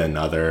house to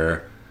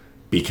another,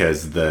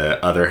 because the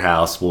other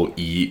house will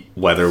eat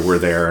whether we're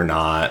there or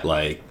not.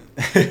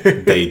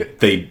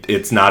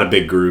 It's not a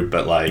big group,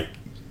 but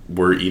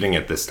we're eating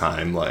at this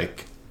time.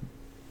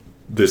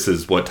 This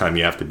is what time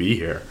you have to be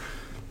here.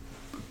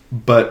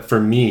 But for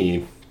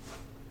me,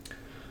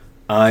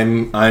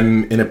 I'm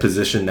in a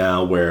position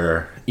now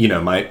where,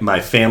 my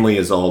family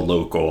is all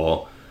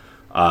local.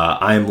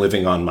 I'm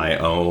living on my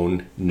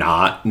own,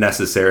 not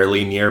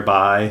necessarily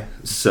nearby.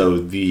 So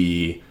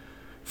the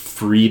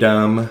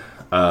freedom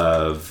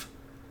of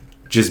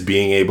just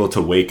being able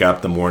to wake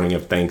up the morning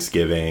of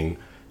Thanksgiving,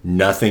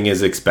 nothing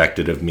is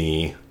expected of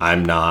me.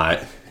 I'm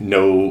not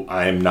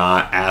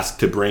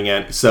asked to bring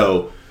it.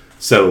 So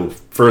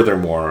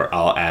furthermore,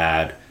 I'll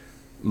add,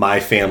 my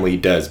family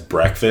does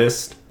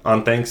breakfast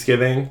on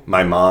Thanksgiving.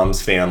 My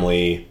mom's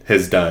family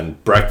has done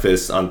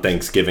breakfast on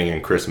Thanksgiving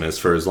and Christmas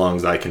for as long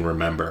as I can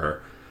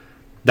remember.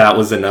 that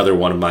was another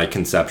one of my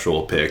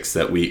conceptual picks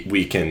that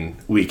we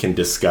can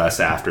discuss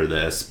after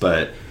this.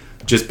 But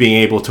just being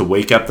able to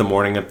wake up the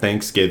morning of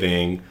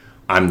Thanksgiving,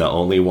 I'm the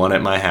only one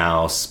at my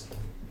house.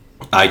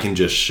 I can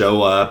just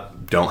show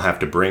up, don't have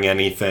to bring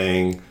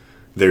anything.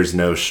 There's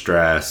no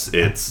stress.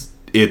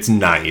 It's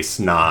nice,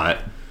 not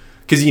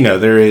because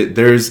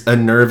there's a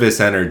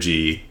nervous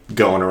energy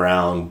going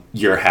around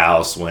your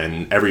house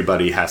when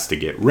everybody has to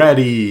get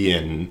ready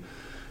and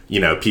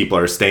people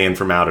are staying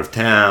from out of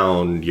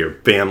town, your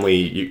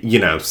family,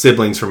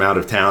 siblings from out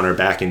of town are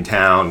back in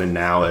town, and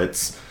now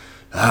it's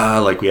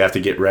like we have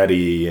to get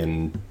ready,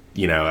 and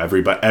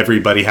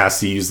everybody has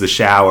to use the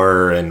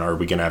shower, and are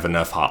we gonna have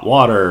enough hot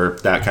water,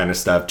 that kind of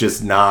stuff.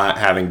 Just not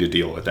having to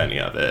deal with any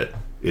of it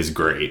is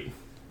great.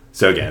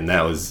 So again,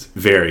 that was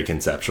very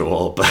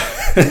conceptual, but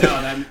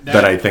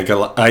but I think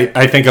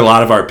a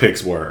lot of our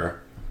picks were.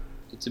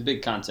 It's a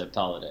big concept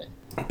holiday.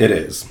 It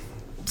is.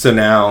 So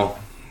now,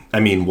 I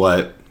mean,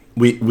 what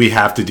we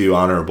have to do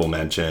honorable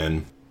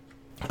mention.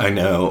 I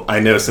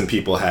know some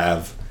people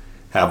have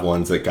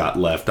ones that got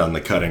left on the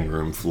cutting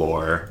room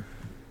floor.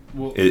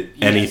 Well, yes.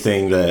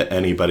 Anything that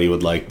anybody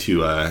would like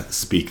to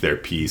speak their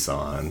piece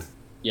on?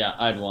 Yeah,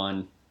 I had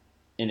one,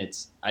 and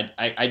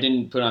I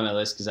didn't put it on my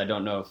list because I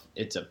don't know if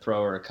it's a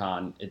pro or a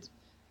con.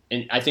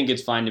 And I think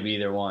it's fine to be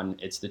either one.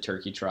 It's the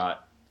turkey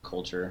trot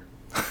culture.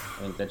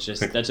 I think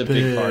that's a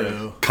big part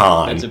of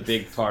con. That's a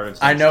big part of.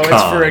 I know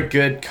it's for a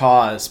good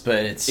cause,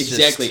 but it's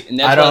exactly. Just, and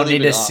that's I don't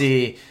need to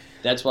see.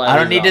 That's why I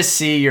don't need to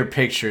see your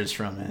pictures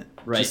from it.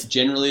 Right. Just,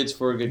 generally, it's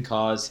for a good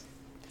cause.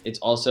 It's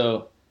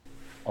also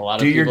a lot of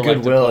do people your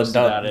goodwill like to post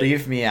and about don't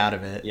leave me out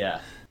of it. Yeah,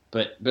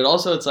 but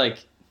also it's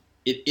like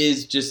it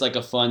is just like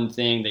a fun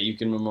thing that you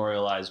can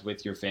memorialize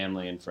with your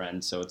family and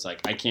friends. So it's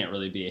like I can't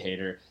really be a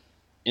hater,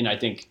 and I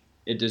think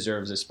it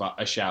deserves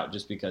a shout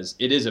just because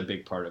it is a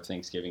big part of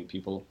Thanksgiving.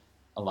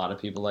 A lot of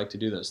people like to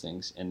do those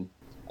things, and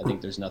I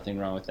think there's nothing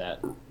wrong with that.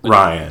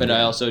 Ryan. But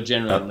I also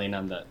generally lean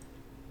on the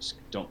just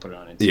don't put it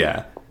on Instagram.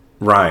 Yeah.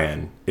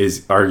 Ryan,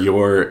 are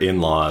your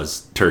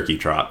in-laws turkey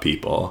trot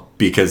people?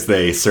 Because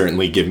they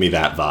certainly give me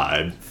that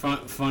vibe.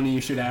 Funny you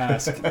should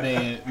ask.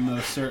 They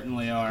most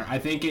certainly are. I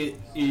think it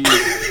is.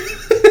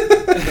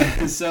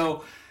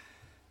 So,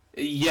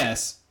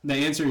 yes. The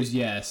answer is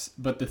yes.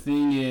 But the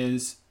thing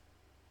is,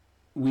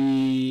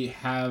 we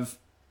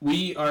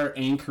are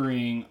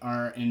anchoring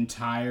our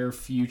entire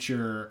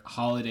future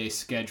holiday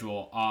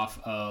schedule off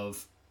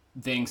of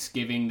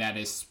Thanksgiving that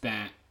is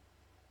spent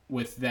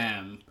with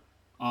them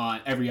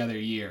on every other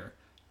year.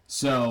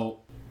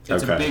 So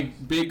it's a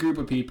big group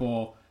of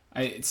people.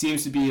 It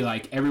seems to be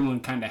like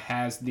everyone kind of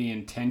has the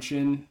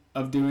intention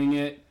of doing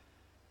it.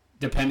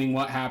 Depending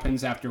what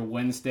happens after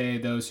Wednesday,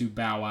 those who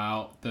bow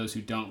out, those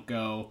who don't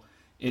go.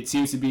 It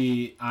seems to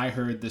be, I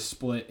heard the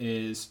split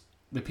is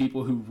the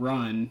people who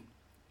run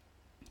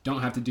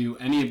don't have to do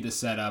any of the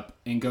setup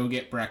and go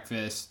get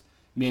breakfast,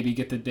 maybe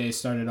get the day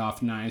started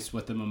off nice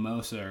with a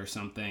mimosa or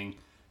something.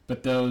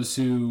 But those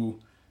who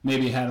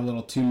maybe had a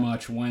little too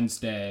much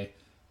Wednesday,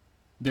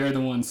 they're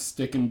the ones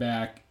sticking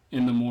back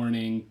in the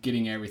morning,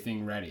 getting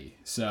everything ready.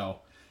 So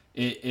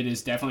it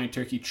is definitely a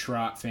turkey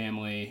trot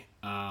family.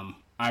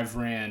 I've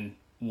ran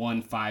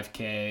one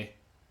 5K.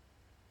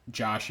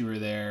 Josh, you were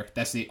there.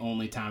 That's the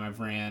only time I've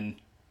ran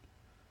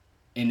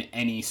in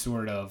any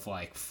sort of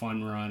like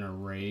fun run or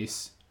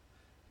race.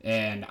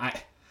 And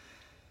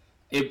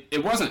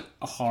it wasn't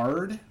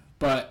hard,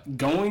 but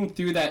going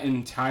through that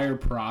entire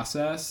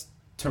process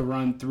to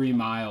run 3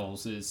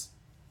 miles is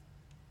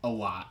a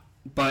lot.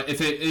 But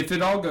if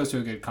it all goes to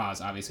a good cause,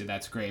 obviously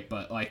that's great.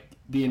 But like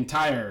the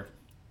entire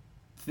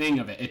thing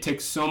of it, it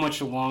takes so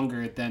much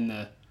longer than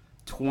the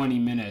 20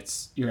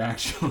 minutes you're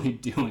actually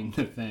doing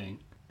the thing.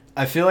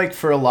 I feel like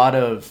for a lot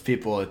of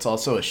people, it's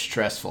also a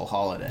stressful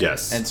holiday.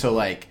 Yes. And so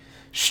like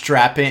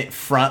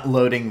front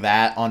loading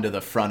that onto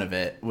the front of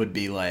it would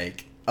be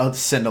like, I'll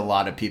send a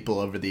lot of people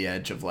over the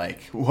edge of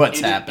like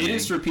what's happening. It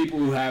is for people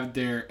who have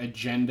their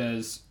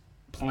agendas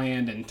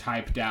planned and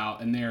typed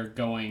out and they're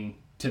going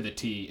to the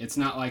T. It's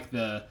not like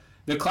the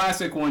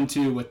classic one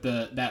too with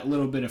that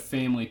little bit of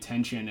family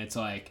tension. It's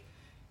like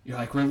you're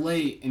like we're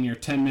late and you're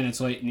 10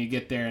 minutes late and you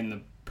get there and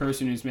the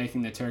person who's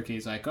making the turkey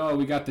is like, oh,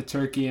 we got the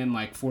turkey in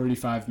like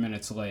 45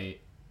 minutes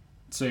late.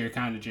 So you're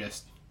kind of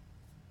just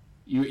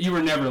you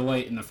were never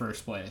late in the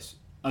first place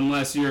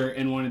unless you're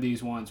in one of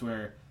these ones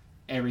where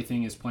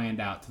everything is planned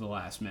out to the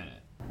last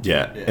minute.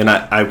 Yeah. And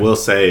I will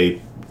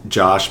say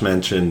Josh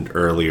mentioned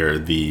earlier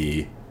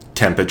the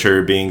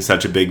temperature being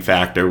such a big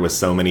factor with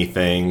so many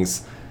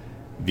things.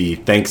 The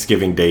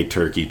Thanksgiving Day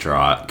turkey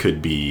trot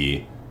could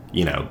be,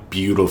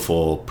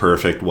 beautiful,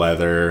 perfect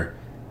weather,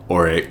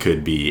 or it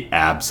could be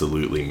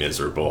absolutely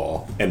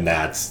miserable. And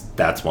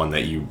that's one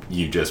that you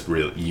just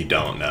really, you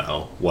don't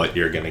know what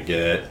you're going to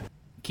get.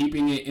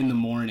 Keeping it in the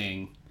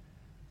morning,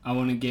 I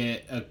want to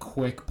get a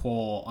quick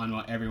poll on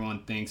what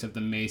everyone thinks of the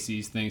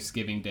Macy's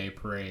Thanksgiving Day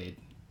Parade.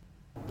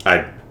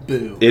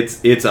 Boo.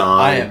 It's on,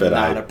 I am but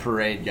not a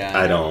parade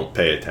guy. I don't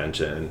pay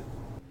attention.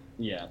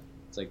 Yeah,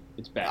 it's like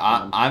it's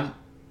bad.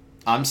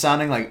 I'm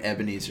sounding like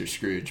Ebenezer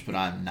Scrooge, but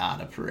I'm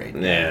not a parade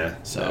guy. Yeah.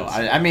 So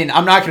I mean,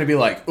 I'm not gonna be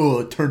like,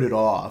 oh, turn it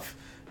off.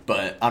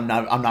 But I'm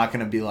not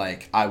gonna be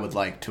like, I would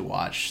like to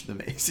watch the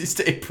Macy's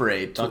Day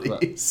Parade,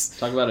 please.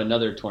 Talk about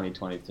another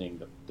 2020 thing.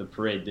 The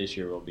parade this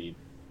year will be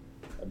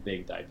a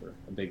big diaper,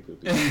 a big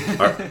poopy.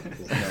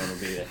 Because no one will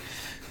be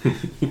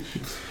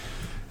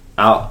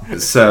there.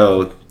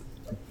 So,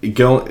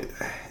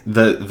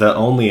 the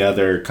only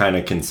other kind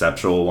of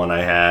conceptual one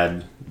I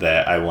had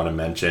that I want to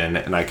mention,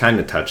 and I kind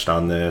of touched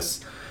on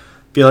this. I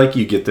feel like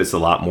you get this a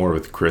lot more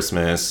with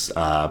Christmas,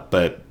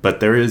 but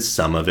there is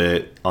some of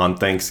it on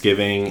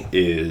Thanksgiving,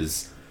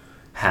 is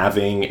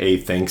having a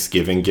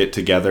Thanksgiving get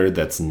together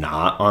that's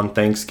not on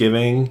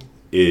Thanksgiving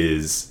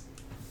is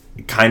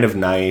kind of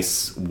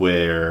nice.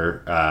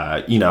 Where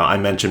I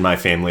mentioned my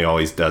family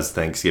always does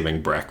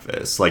Thanksgiving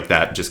breakfast, like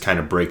that just kind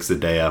of breaks the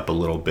day up a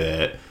little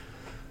bit,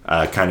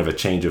 kind of a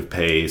change of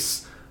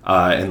pace.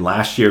 And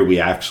last year we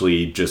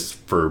actually, just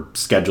for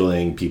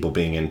scheduling people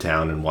being in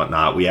town and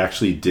whatnot, we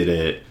actually did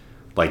it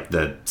like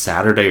the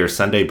Saturday or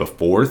Sunday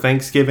before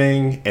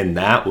Thanksgiving, and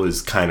that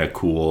was kind of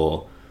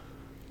cool,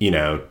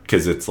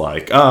 because it's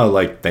like, oh,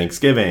 like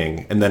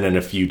Thanksgiving, and then in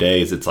a few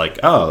days it's like,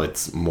 oh,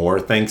 it's more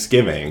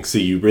Thanksgiving. So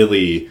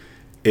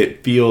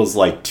it feels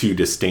like two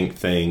distinct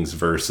things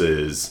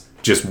versus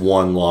just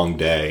one long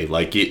day.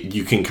 Like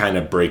you can kind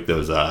of break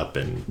those up,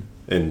 and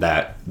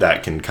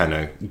that can kind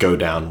of go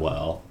down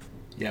well.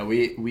 Yeah,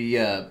 we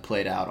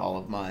played out all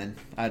of mine.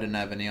 I didn't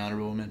have any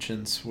honorable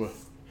mentions.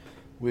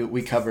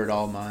 We covered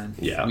all mine.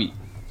 Yeah.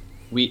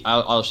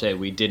 I'll say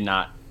we did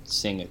not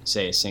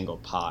say a single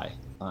pie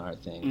on our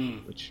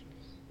thing, which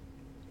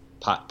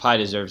pie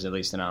deserves at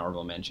least an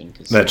honorable mention.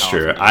 Cause that's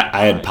true.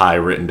 I had pie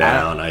written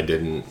down. I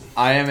didn't.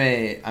 I'm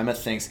a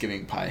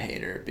Thanksgiving pie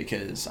hater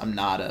because I'm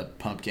not a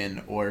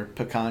pumpkin or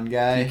pecan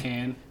guy.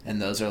 Pecan.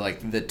 And those are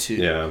like the two.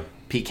 Yeah.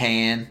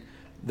 Pecan.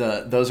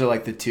 Those are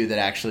like the two that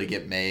actually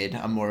get made.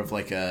 I'm more of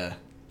like a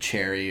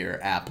cherry or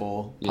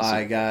apple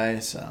pie guy.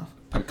 So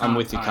I'm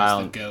with you,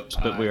 Kyle.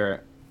 But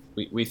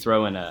we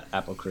throw in a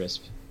apple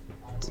crisp.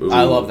 Ooh.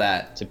 I love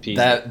that. To appease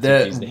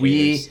the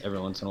haters every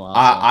once in a while.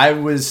 I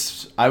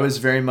was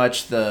very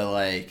much the,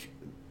 like,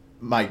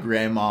 my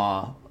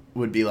grandma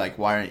would be like,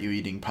 why aren't you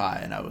eating pie?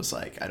 And I was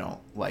like, I don't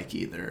like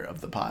either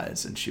of the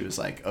pies. And she was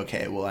like,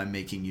 okay, well, I'm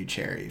making you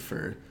cherry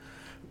for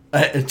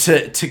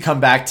to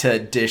come back to a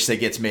dish that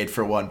gets made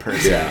for one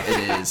person.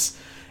 Yeah.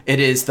 It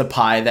is the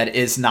pie that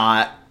is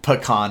not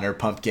pecan or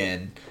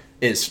pumpkin,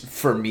 is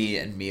for me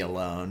and me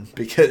alone,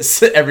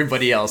 because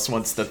everybody else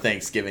wants the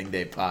Thanksgiving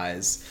Day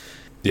pies.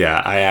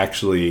 Yeah, I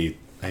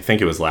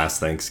think it was last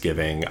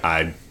Thanksgiving,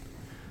 I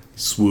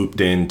swooped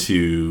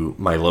into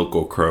my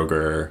local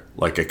Kroger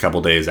like a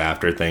couple days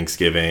after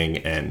Thanksgiving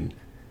and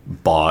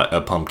bought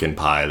a pumpkin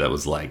pie that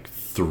was like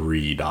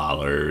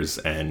 $3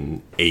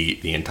 and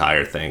ate the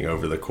entire thing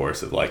over the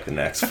course of like the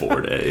next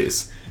 4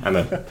 days. I'm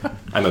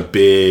a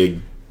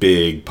big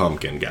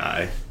pumpkin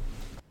guy.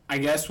 I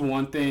guess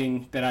one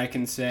thing that I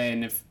can say,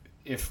 and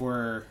if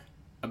we're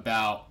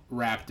about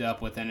wrapped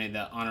up with any of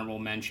the honorable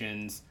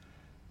mentions,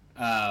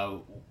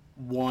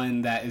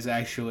 one that is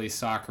actually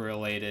soccer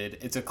related,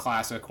 it's a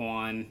classic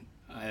one.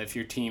 If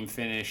your team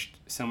finished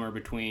somewhere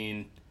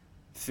between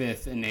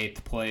 5th and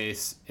 8th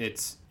place,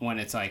 it's when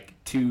it's like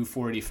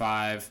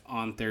 2:45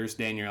 on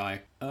Thursday and you're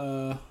like,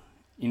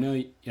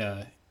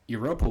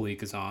 Europa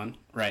League is on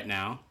right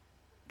now.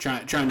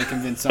 Trying to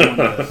convince someone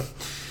to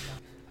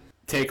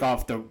take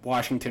off the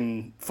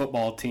Washington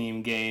football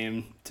team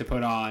game to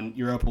put on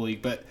Europa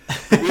League, but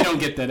we don't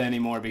get that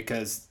anymore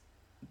because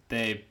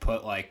they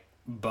put like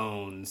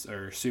Bones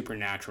or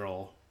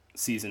Supernatural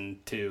season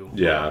 2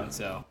 on,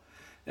 so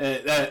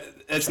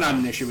that's not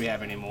an issue we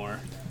have anymore.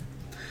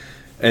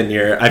 And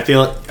I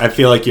feel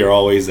like you're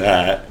always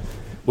at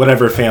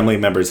whatever family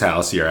member's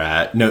house you're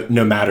at,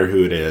 no matter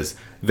who it is.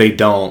 They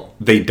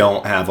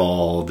don't have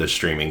all the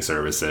streaming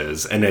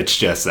services, and it's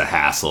just a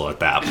hassle at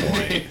that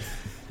point.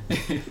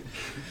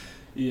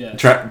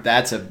 Yeah,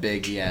 that's a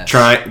big yes.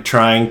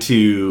 Trying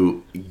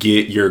to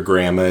get your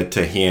grandma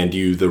to hand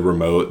you the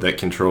remote that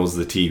controls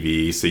the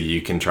TV so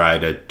you can try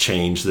to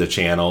change the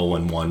channel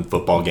when one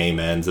football game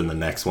ends and the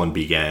next one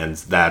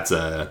begins. That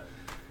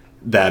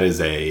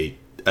is a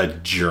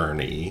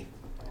journey.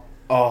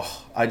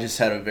 Oh, I just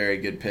had a very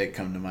good pick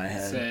come to my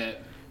head,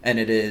 and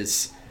it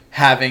is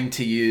having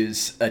to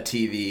use a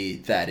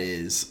TV that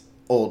is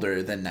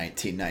older than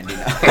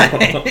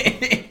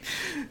 1999.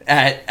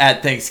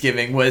 At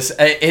Thanksgiving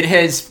it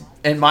has,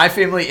 in my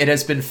family, it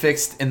has been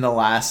fixed in the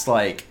last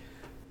like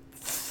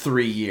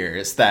 3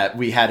 years that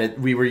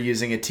we were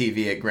using a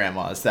TV at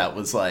grandma's that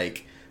was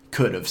like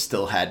could have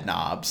still had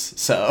knobs.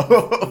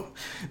 So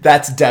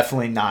that's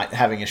definitely not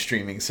having a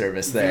streaming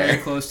service there.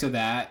 Very close to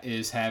that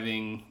is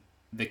having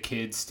the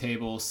kids'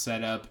 table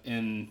set up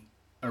in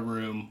a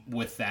room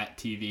with that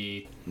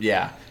TV.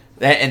 Yeah.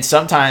 And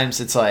sometimes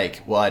it's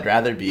like, well, I'd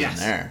rather be in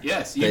there.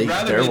 Yes,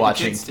 they're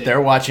watching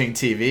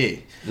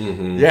TV.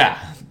 Mm-hmm. Yeah,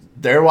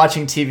 they're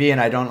watching TV,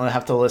 and I don't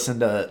have to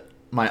listen to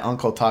my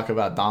uncle talk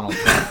about Donald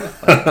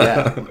Trump. Like,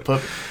 yeah,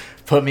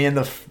 put me in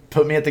the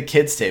Put me at the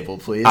kids table,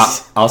 please.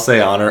 I'll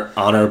say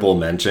honorable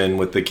mention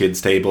with the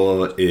kids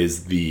table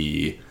is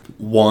the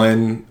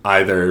one,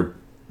 either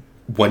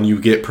when you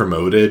get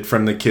promoted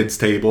from the kids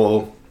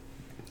table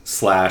 /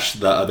 the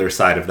other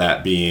side of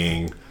that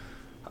being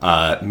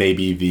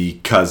maybe the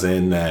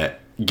cousin that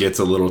gets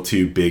a little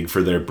too big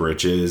for their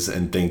britches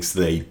and thinks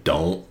they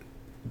don't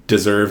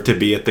deserve to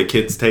be at the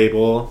kids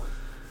table.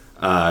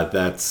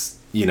 That's,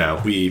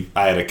 I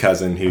had a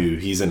cousin who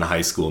he's in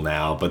high school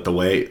now, but the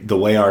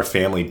way our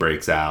family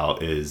breaks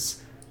out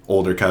is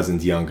older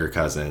cousins, younger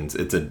cousins.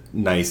 It's a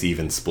nice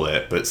even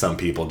split, but some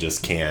people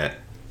just can't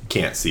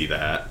see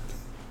that.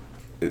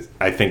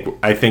 I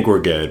think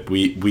we're good.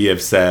 We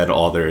have said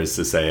all there is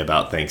to say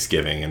about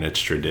Thanksgiving and its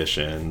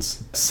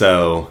traditions.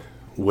 So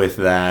with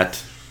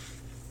that,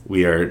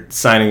 we are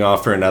signing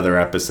off for another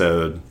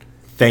episode.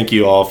 Thank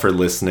you all for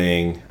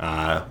listening.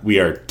 We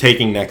are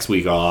taking next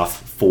week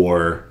off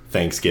for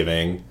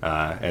Thanksgiving,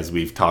 as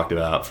we've talked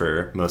about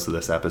for most of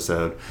this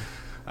episode.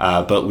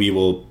 But we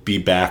will be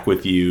back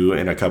with you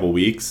in a couple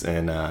weeks,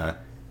 and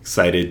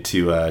excited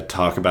to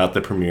talk about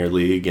the Premier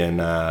League and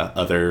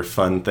other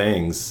fun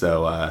things.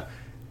 So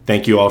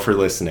thank you all for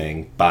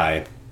listening. Bye.